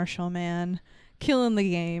Penny Marshall, man. Killing the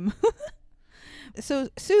game. So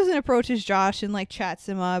Susan approaches Josh and like chats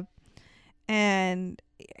him up, and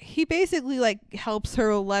he basically like helps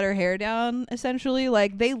her let her hair down, essentially.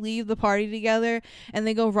 Like they leave the party together and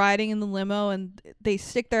they go riding in the limo and they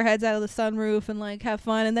stick their heads out of the sunroof and like have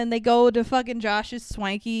fun, and then they go to fucking Josh's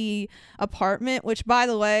swanky apartment, which by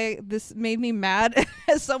the way, this made me mad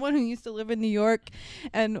as someone who used to live in New York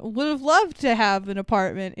and would have loved to have an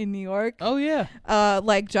apartment in New York. Oh yeah.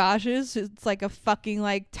 Like Josh's. It's like a fucking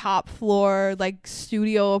like top floor like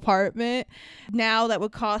studio apartment. Now that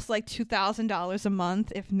would cost like $2,000 a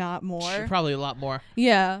month, if not more. Probably a lot more.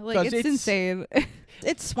 Yeah, like 'Cause it's it's- insane.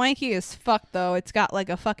 It's swanky as fuck, though. It's got like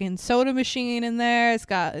a fucking soda machine in there. It's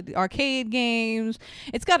got arcade games.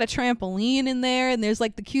 It's got a trampoline in there. And there's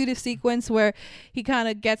like the cutest sequence where he kind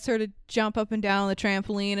of gets her to jump up and down on the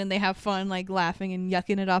trampoline and they have fun like laughing and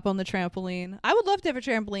yucking it up on the trampoline. I would love to have a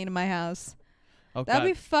trampoline in my house. Oh, That'd God.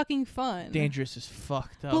 be fucking fun. Dangerous as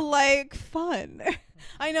fuck, But though. like fun.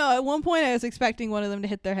 I know. At one point I was expecting one of them to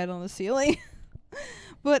hit their head on the ceiling.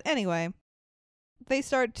 But anyway, they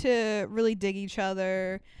start to really dig each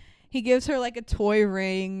other. He gives her like a toy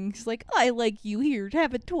ring. He's like, I like you. Here,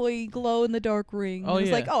 have a toy glow in the dark ring. Oh, It's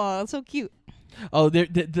yeah. like, oh, so cute. Oh,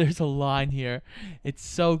 there's a line here. It's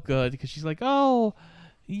so good because she's like, oh,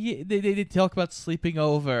 yeah, they talk about sleeping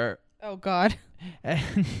over. Oh God.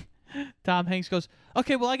 And Tom Hanks goes,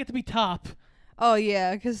 okay, well, I get to be top. Oh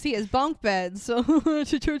yeah, because he has bunk beds. So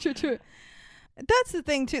that's the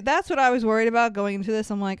thing too. That's what I was worried about going into this.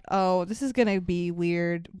 I'm like, oh, this is gonna be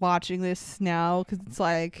weird watching this now because it's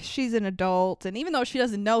like she's an adult, and even though she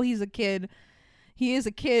doesn't know he's a kid, he is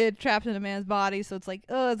a kid trapped in a man's body. So it's like,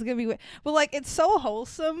 oh, it's gonna be weird. But like, it's so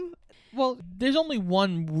wholesome. Well, there's only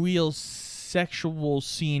one real sexual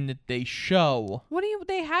scene that they show. What do you?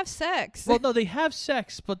 They have sex. Well, no, they have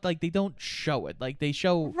sex, but like they don't show it. Like they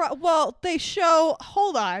show. Well, they show.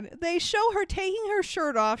 Hold on. They show her taking her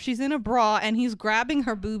shirt off. She's in a bra, and he's grabbing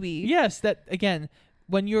her boobie. Yes, that again.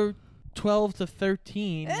 When you're 12 to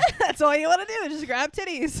 13, That's all you want to do. Just grab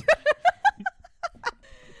titties.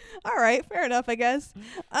 All right, fair enough, I guess.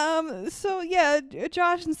 So yeah,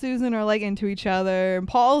 Josh and Susan are like into each other, and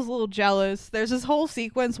Paul's a little jealous. There's this whole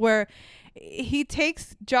sequence where he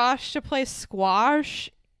takes Josh to play squash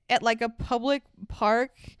at like a public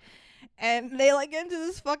park, and they like get into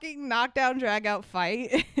this fucking knockdown drag out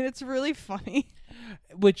fight. It's really funny.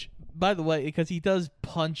 which, by the way, because he does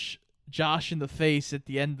punch Josh in the face at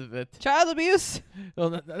the end of it. Child abuse.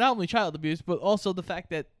 Well, not only child abuse, but also the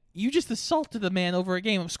fact that you just assaulted a man over a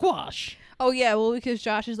game of squash. Oh yeah, well because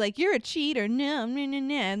Josh is like, you're a cheater, no, and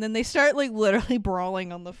then they start like literally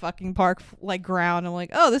brawling on the fucking park like ground. I'm like,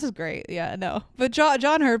 oh, this is great. Yeah, no, but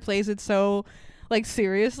John Hurt plays it so like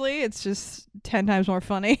seriously, it's just 10 times more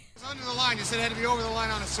funny. It's under the line. You said it had to be over the line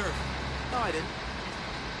on a serve. No, I didn't.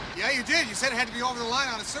 Yeah, you did. You said it had to be over the line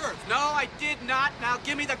on a serve. No, I did not. Now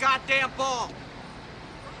give me the goddamn ball.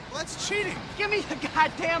 Well, that's cheating. Give me the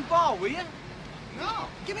goddamn ball, will you? No.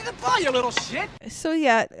 Give me the ball, you little shit. So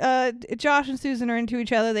yeah, Josh and Susan are into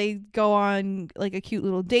each other. They go on like a cute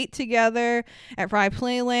little date together at Rye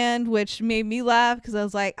Playland, which made me laugh because I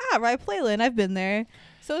was like, Rye Playland, I've been there.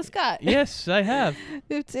 So Scott, Yes, I have.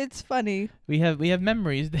 it's funny. We have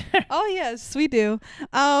memories there. Oh yes, we do.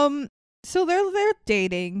 So they're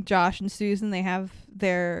dating, Josh and Susan. They have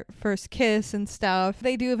their first kiss and stuff.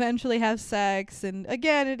 They do eventually have sex, and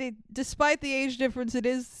again, it despite the age difference,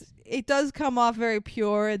 it does come off very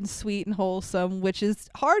pure and sweet and wholesome, which is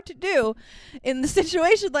hard to do in the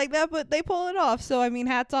situation like that, but they pull it off. So I mean,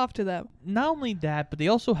 hats off to them. Not only that, but they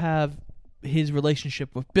also have his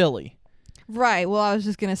relationship with Billy. Right. Well, I was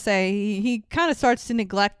just gonna say he kind of starts to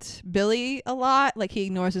neglect Billy a lot. Like he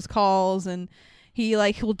ignores his calls and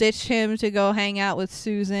he'll ditch him to go hang out with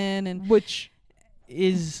Susan, and Which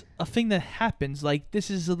is a thing that happens. Like,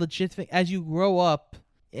 this is a legit thing. As you grow up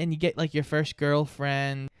and you get, like, your first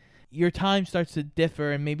girlfriend, your time starts to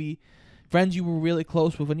differ, and maybe friends you were really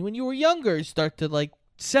close with when you were younger start to, like,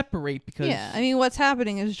 separate because... yeah. I mean, what's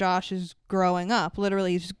happening is Josh is growing up.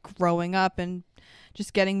 Literally, he's just growing up and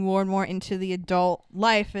just getting more and more into the adult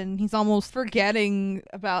life, and he's almost forgetting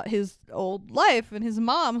about his old life and his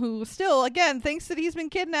mom, who still, again, thinks that he's been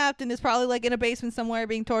kidnapped and is probably like in a basement somewhere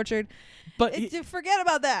being tortured. But, Forget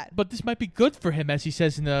about that. but this might be good for him, as he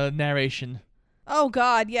says in the narration. Oh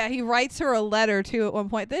God, yeah, he writes her a letter too at one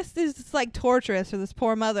point. This is like torturous for this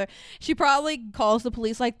poor mother. She probably calls the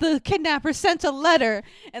police like, the kidnapper sent a letter,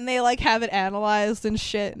 and they like have it analyzed and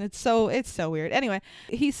shit, and it's so weird. Anyway,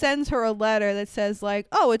 he sends her a letter that says like,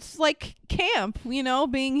 oh, it's like camp,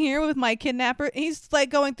 being here with my kidnapper. He's like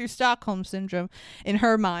going through Stockholm syndrome in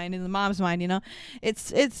her mind, in the mom's mind.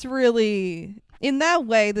 It's really. In that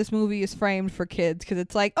way, this movie is framed for kids because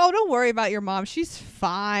it's like, oh, don't worry about your mom. She's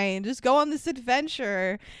fine. Just go on this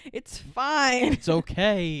adventure. It's fine. It's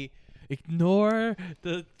okay. Ignore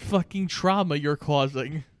the fucking trauma you're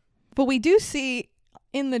causing. But we do see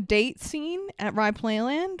in the date scene at Rye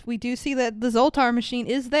Playland, we do see that the Zoltar machine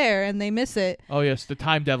is there and they miss it. Oh, yes, the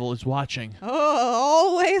Time Devil is watching. Oh,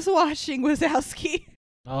 always watching Wazowski.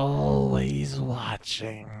 Always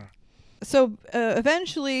watching. So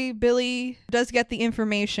eventually, Billy does get the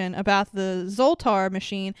information about the Zoltar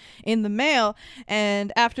machine in the mail,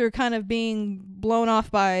 and after kind of being blown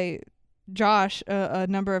off by Josh a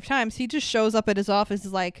number of times. He just shows up at his office,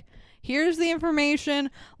 is like, here's the information,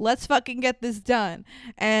 let's fucking get this done.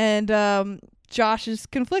 And Josh is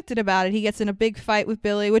conflicted about it. He gets in a big fight with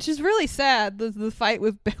Billy, which is really sad, the fight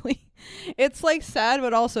with Billy. It's like sad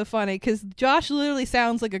but also funny, because Josh literally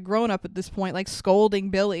sounds like a grown-up at this point, like scolding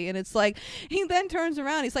Billy. And it's like, he then turns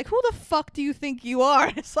around, he's like, who the fuck do you think you are?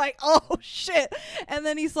 And it's like, oh shit. And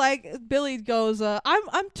then he's like, Billy goes,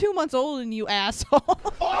 I'm 2 months older than you, asshole.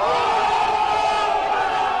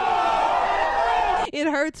 It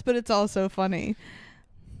hurts, but it's also funny.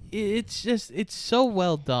 It's so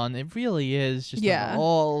well done. It really is, just on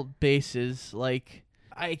all bases. Like,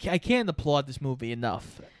 I can't applaud this movie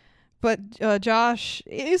enough. But Josh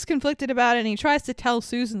is conflicted about it, and he tries to tell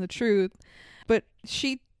Susan the truth, but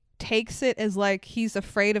she takes it as like he's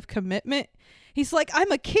afraid of commitment. He's like,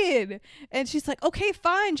 I'm a kid. And she's like, okay,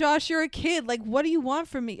 fine, Josh, you're a kid. Like, what do you want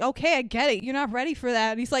from me? Okay, I get it. You're not ready for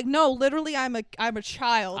that. And he's like, no, literally, I'm a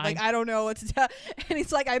child. Like, I don't know what to tell. And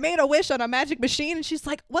he's like, I made a wish on a magic machine. And she's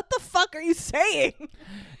like, what the fuck are you saying?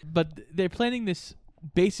 But they're planning this,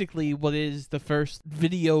 basically what is the first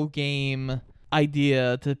video game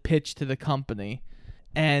idea to pitch to the company.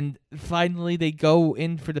 And finally they go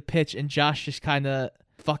in for the pitch, and Josh just kind of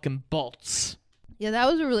fucking bolts. Yeah, that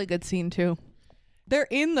was a really good scene, too. They're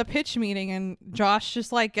in the pitch meeting, and Josh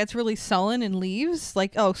just like gets really sullen and leaves,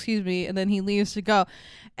 like, oh, excuse me, and then he leaves to go.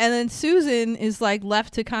 And then Susan is like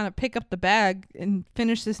left to kind of pick up the bag and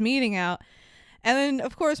finish this meeting out. And then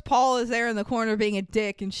of course Paul is there in the corner being a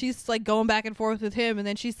dick, and she's like going back and forth with him. And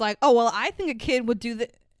then she's like, oh, well, I think a kid would do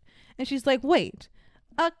that. And she's like, wait,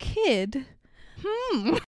 a kid?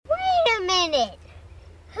 Wait a minute.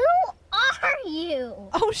 Who are you?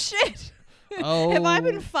 Oh shit. Oh. Have I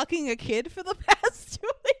been fucking a kid for the past 2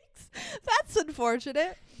 weeks? That's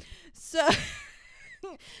unfortunate. So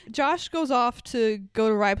Josh goes off to go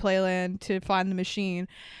to Rye Playland to find the machine.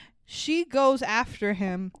 She goes after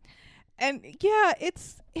him. And yeah,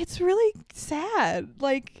 it's really sad.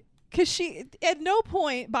 Like, because she, at no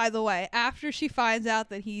point, by the way, after she finds out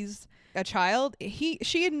that he's a child,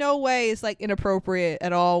 she in no way is like inappropriate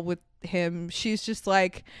at all with him. She's just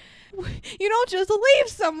like, you don't just leave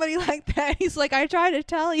somebody like that. He's like, I try to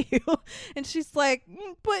tell you. And she's like,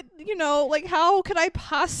 but, you know, like, how could I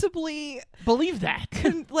possibly believe that?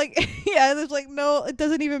 Like, yeah, there's like, no, it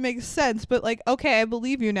doesn't even make sense. But like, okay, I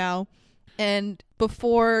believe you now. And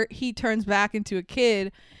before he turns back into a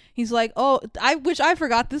kid, he's like, oh, I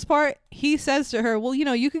forgot this part. He says to her, well, you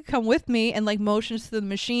know, you could come with me, and like motions to the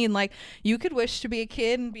machine, like, you could wish to be a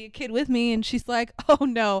kid and be a kid with me. And she's like, oh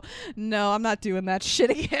no, I'm not doing that shit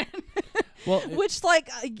again. Well, which like,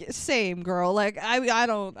 same girl. Like, I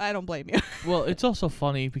don't blame you. Well, it's also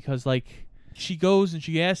funny because like she goes and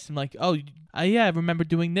she asks him like, oh, yeah, I remember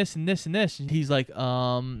doing this and this and this. And he's like,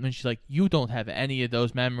 and she's like, you don't have any of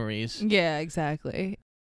those memories. Yeah, exactly.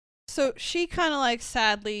 So she kind of like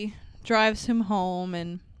sadly drives him home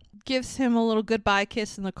and gives him a little goodbye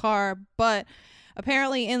kiss in the car. But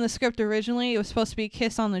apparently in the script originally, it was supposed to be a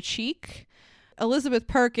kiss on the cheek. Elizabeth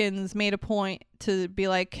Perkins made a point to be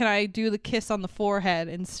like, can I do the kiss on the forehead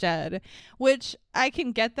instead? Which I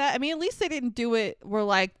can get that. I mean, at least they didn't do it where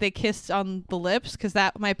like they kissed on the lips, because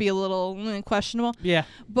that might be a little questionable. Yeah.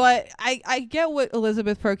 But I get what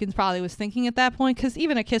Elizabeth Perkins probably was thinking at that point, because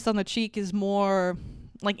even a kiss on the cheek is more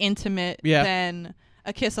like intimate than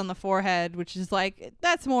a kiss on the forehead, which is like,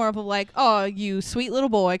 that's more of a like, oh, you sweet little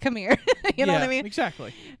boy, come here. You know what I mean?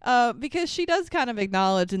 Exactly. Because she does kind of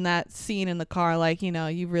acknowledge in that scene in the car, like, you know,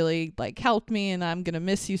 you really like helped me, and I'm gonna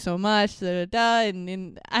miss you so much,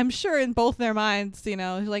 and I'm sure in both their minds, you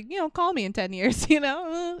know, like, you know, call me in 10 years, you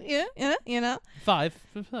know. Yeah, you know. 5.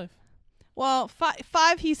 Well,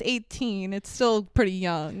 5, he's 18. It's still pretty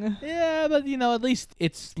young. Yeah, but, you know, at least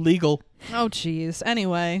it's legal. Oh, jeez.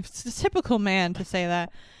 Anyway, it's a typical man to say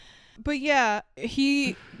that. But yeah,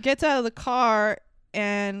 he gets out of the car,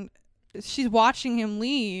 and she's watching him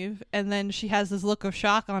leave, and then she has this look of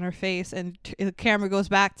shock on her face, and the camera goes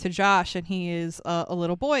back to Josh, and he is a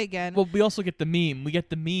little boy again. Well, we also get the meme. We get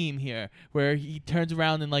the meme here where he turns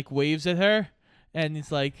around and, like, waves at her, and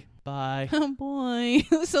it's like, bye. Oh boy,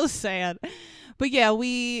 so sad. But yeah,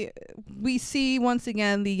 we see once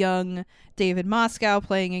again the young David Moscow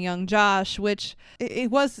playing a young Josh, which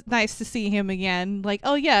it was nice to see him again. Like,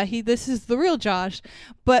 oh yeah, this is the real Josh.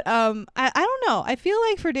 But I don't know. I feel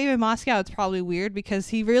like for David Moscow, it's probably weird because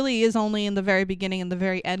he really is only in the very beginning and the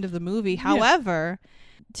very end of the movie. Yeah. However,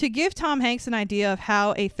 to give Tom Hanks an idea of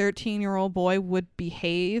how a 13-year-old boy would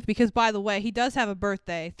behave, because by the way, he does have a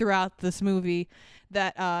birthday throughout this movie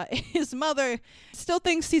that his mother still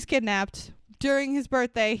thinks he's kidnapped, during his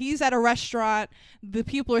birthday, he's at a restaurant. The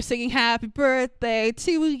people are singing happy birthday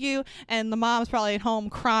to you. And the mom's probably at home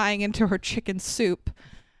crying into her chicken soup.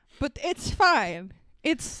 But it's fine.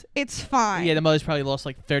 It's fine. Yeah, the mother's probably lost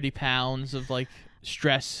like 30 pounds of like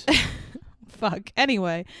stress. Fuck.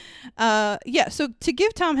 Anyway, so to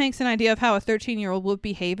give Tom Hanks an idea of how a 13-year-old would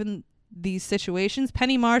behave in these situations,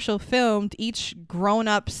 Penny Marshall filmed each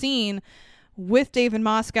grown-up scene with David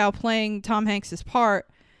Moscow playing Tom Hanks's part,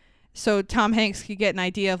 so Tom Hanks could get an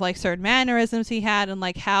idea of like certain mannerisms he had and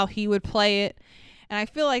like how he would play it. And I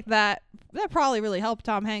feel like that probably really helped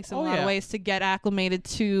Tom Hanks in a lot of ways to get acclimated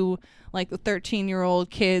to like the 13-year-old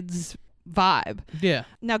kid's vibe. Yeah.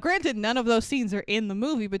 Now, granted, none of those scenes are in the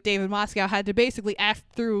movie, but David Moscow had to basically act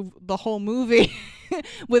through the whole movie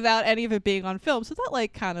without any of it being on film. So that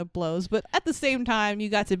like kind of blows. But at the same time, you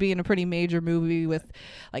got to be in a pretty major movie with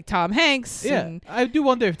like Tom Hanks. Yeah. And, I do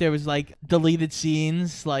wonder if there was like deleted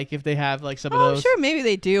scenes, like if they have like some of I'm those. sure maybe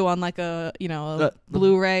they do on like a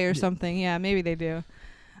Blu-ray or something. Yeah, maybe they do.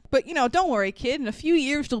 But, don't worry, kid. In a few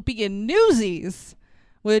years, you'll be in Newsies.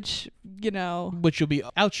 Which will be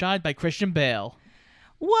outshined by Christian Bale.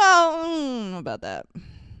 Well, I don't know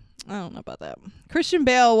about that. Christian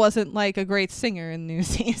Bale wasn't like a great singer in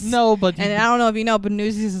Newsies. No, but and I don't know if you know, but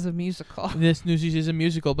Newsies is a musical. This Newsies is a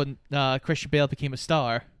musical, but Christian Bale became a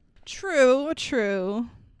star. True.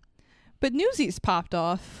 But Newsies popped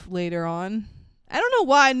off later on. I don't know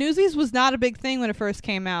why. Newsies was not a big thing when it first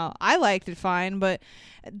came out. I liked it fine, but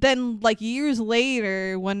then like years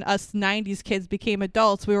later when us 90s kids became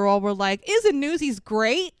adults, we were like, isn't Newsies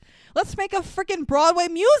great? Let's make a freaking Broadway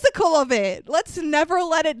musical of it. Let's never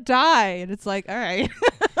let it die. And it's like, all right,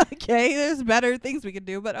 okay, there's better things we could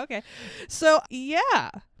do, but okay. So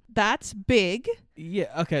yeah, that's big.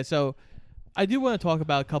 Yeah, okay, so I do want to talk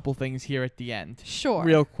about a couple things here at the end. Sure.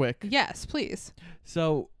 Real quick. Yes, please.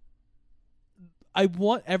 So I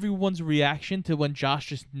want everyone's reaction to when Josh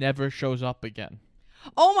just never shows up again.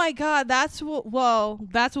 Oh my God, that's what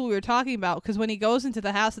we were talking about. Because when he goes into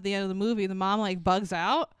the house at the end of the movie, the mom like bugs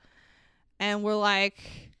out, and we're like,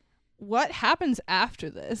 what happens after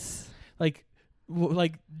this? Like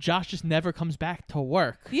Josh just never comes back to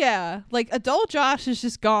work. Yeah, like adult Josh is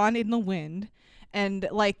just gone in the wind. And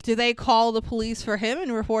like, do they call the police for him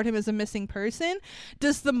and report him as a missing person?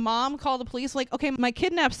 Does the mom call the police like, okay, my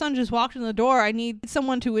kidnapped son just walked in the door. I need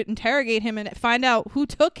someone to interrogate him and find out who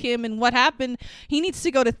took him and what happened. He needs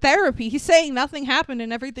to go to therapy. He's saying nothing happened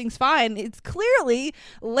and everything's fine. It's clearly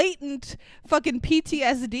latent fucking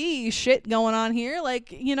PTSD shit going on here.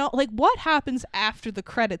 Like, like what happens after the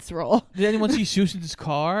credits roll? Did anyone see Susan's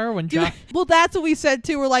car when Josh? Well, that's what we said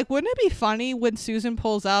too. We're like, wouldn't it be funny when Susan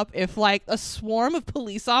pulls up if like a swarm of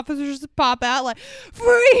police officers pop out like,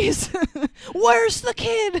 freeze, where's the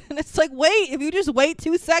kid? And it's like, wait, if you just wait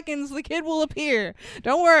 2 seconds, the kid will appear,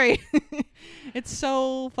 don't worry. It's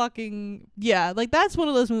so fucking, yeah, like that's one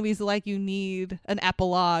of those movies that like you need an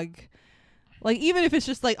epilogue, like even if it's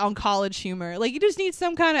just like on College Humor, like you just need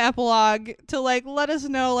some kind of epilogue to like let us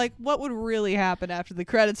know like what would really happen after the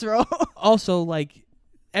credits roll. Also, like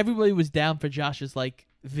everybody was down for Josh's like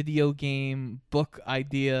video game book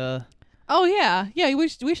idea. Oh, yeah. Yeah, we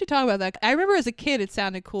should talk about that. I remember as a kid it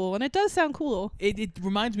sounded cool, and it does sound cool. It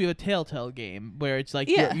reminds me of a Telltale game where it's like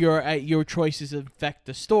Yeah. your choices affect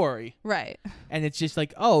the story. Right. And it's just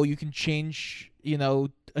like, oh, you can change, a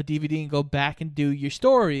DVD and go back and do your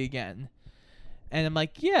story again. And I'm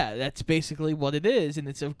like, yeah, that's basically what it is, and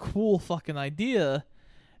it's a cool fucking idea.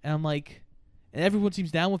 And I'm like, and everyone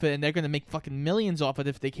seems down with it, and they're going to make fucking millions off it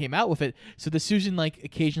if they came out with it. So the Susan, like,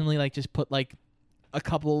 occasionally, like, just put, like, a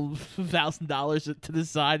couple $1,000 to the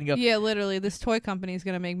side and go, yeah, literally, this toy company is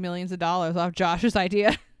going to make millions of dollars off Josh's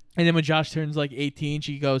idea. And then when Josh turns like 18,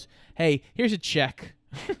 she goes, hey, here's a check.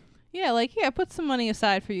 Yeah, like, yeah, put some money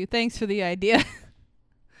aside for you. Thanks for the idea.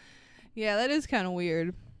 Yeah, that is kind of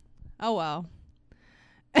weird. Oh, wow.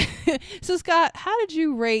 So, Scott, how did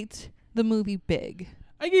you rate the movie Big?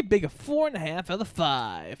 I gave Big a 4.5 out of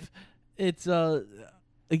 5. It's,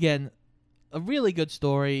 again, a really good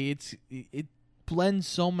story. It blends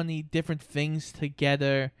so many different things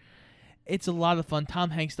together. It's a lot of fun. Tom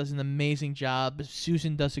Hanks does an amazing job.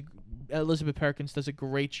 Elizabeth Perkins does a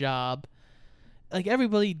great job. Like,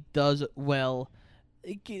 everybody does well.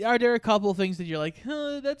 Are there a couple of things that you're like,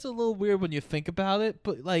 that's a little weird when you think about it?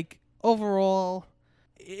 But, like, overall,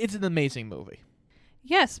 it's an amazing movie.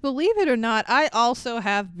 Yes, believe it or not, I also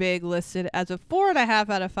have Big listed as a 4.5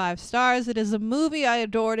 out of 5 stars. It is a movie I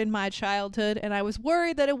adored in my childhood, and I was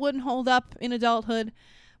worried that it wouldn't hold up in adulthood,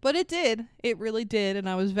 but it did. It really did, and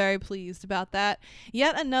I was very pleased about that.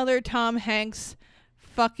 Yet another Tom Hanks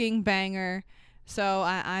fucking banger. So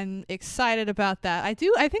I'm excited about that. I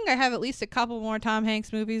think I have at least a couple more Tom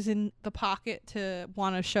Hanks movies in the pocket to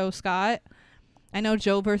want to show Scott. I know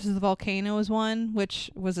Joe versus the Volcano is one,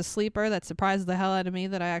 which was a sleeper that surprised the hell out of me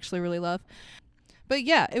that I actually really love. But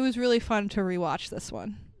yeah, it was really fun to rewatch this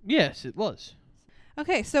one. Yes, it was.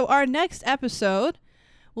 Okay, so our next episode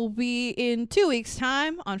will be in 2 weeks'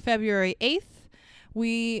 time on February 8th.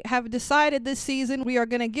 We have decided this season we are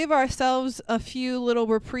going to give ourselves a few little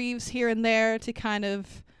reprieves here and there to kind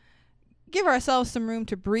of give ourselves some room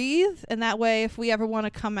to breathe. And that way, if we ever want to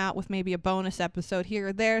come out with maybe a bonus episode here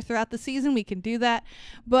or there throughout the season, we can do that.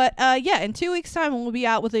 But yeah, in 2 weeks' time, we'll be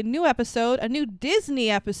out with a new episode, a new Disney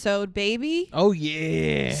episode, baby. Oh,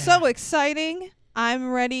 yeah. So exciting.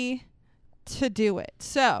 I'm ready to do it.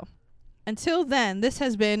 So until then, this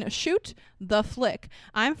has been Shoot the Flick.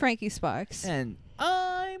 I'm Frankie Sparks. And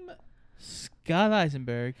I'm Scott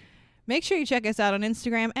Eisenberg. Make sure you check us out on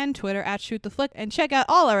Instagram and Twitter at Shoot the Flick, and check out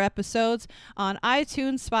all our episodes on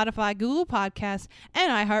iTunes, Spotify, Google Podcasts,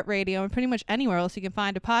 and iHeartRadio, and pretty much anywhere else you can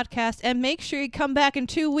find a podcast. And make sure you come back in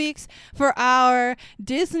 2 weeks for our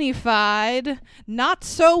Disney-fied, not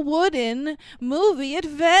so wooden movie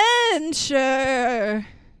adventure.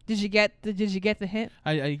 Did you get the hint?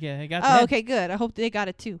 I got Oh, that. okay, good. I hope they got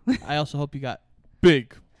it too. I also hope you got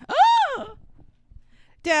big. Oh!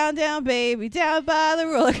 Down, down, baby, down by the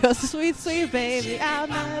roller coaster, sweet, sweet baby, I'll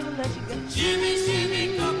never let you go. Shimmy,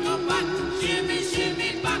 shimmy, cocoa pop. Shimmy,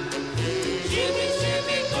 shimmy, pop. Shimmy,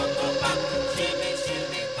 shimmy, cocoa pop. Shimmy,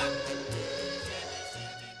 shimmy, pop.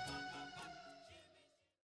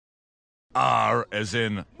 R as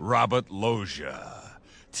in Robert Loggia.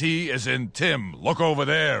 T as in Tim. Look over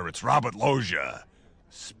there. It's Robert Loggia.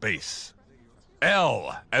 Space.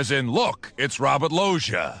 L as in look. It's Robert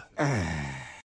Loggia.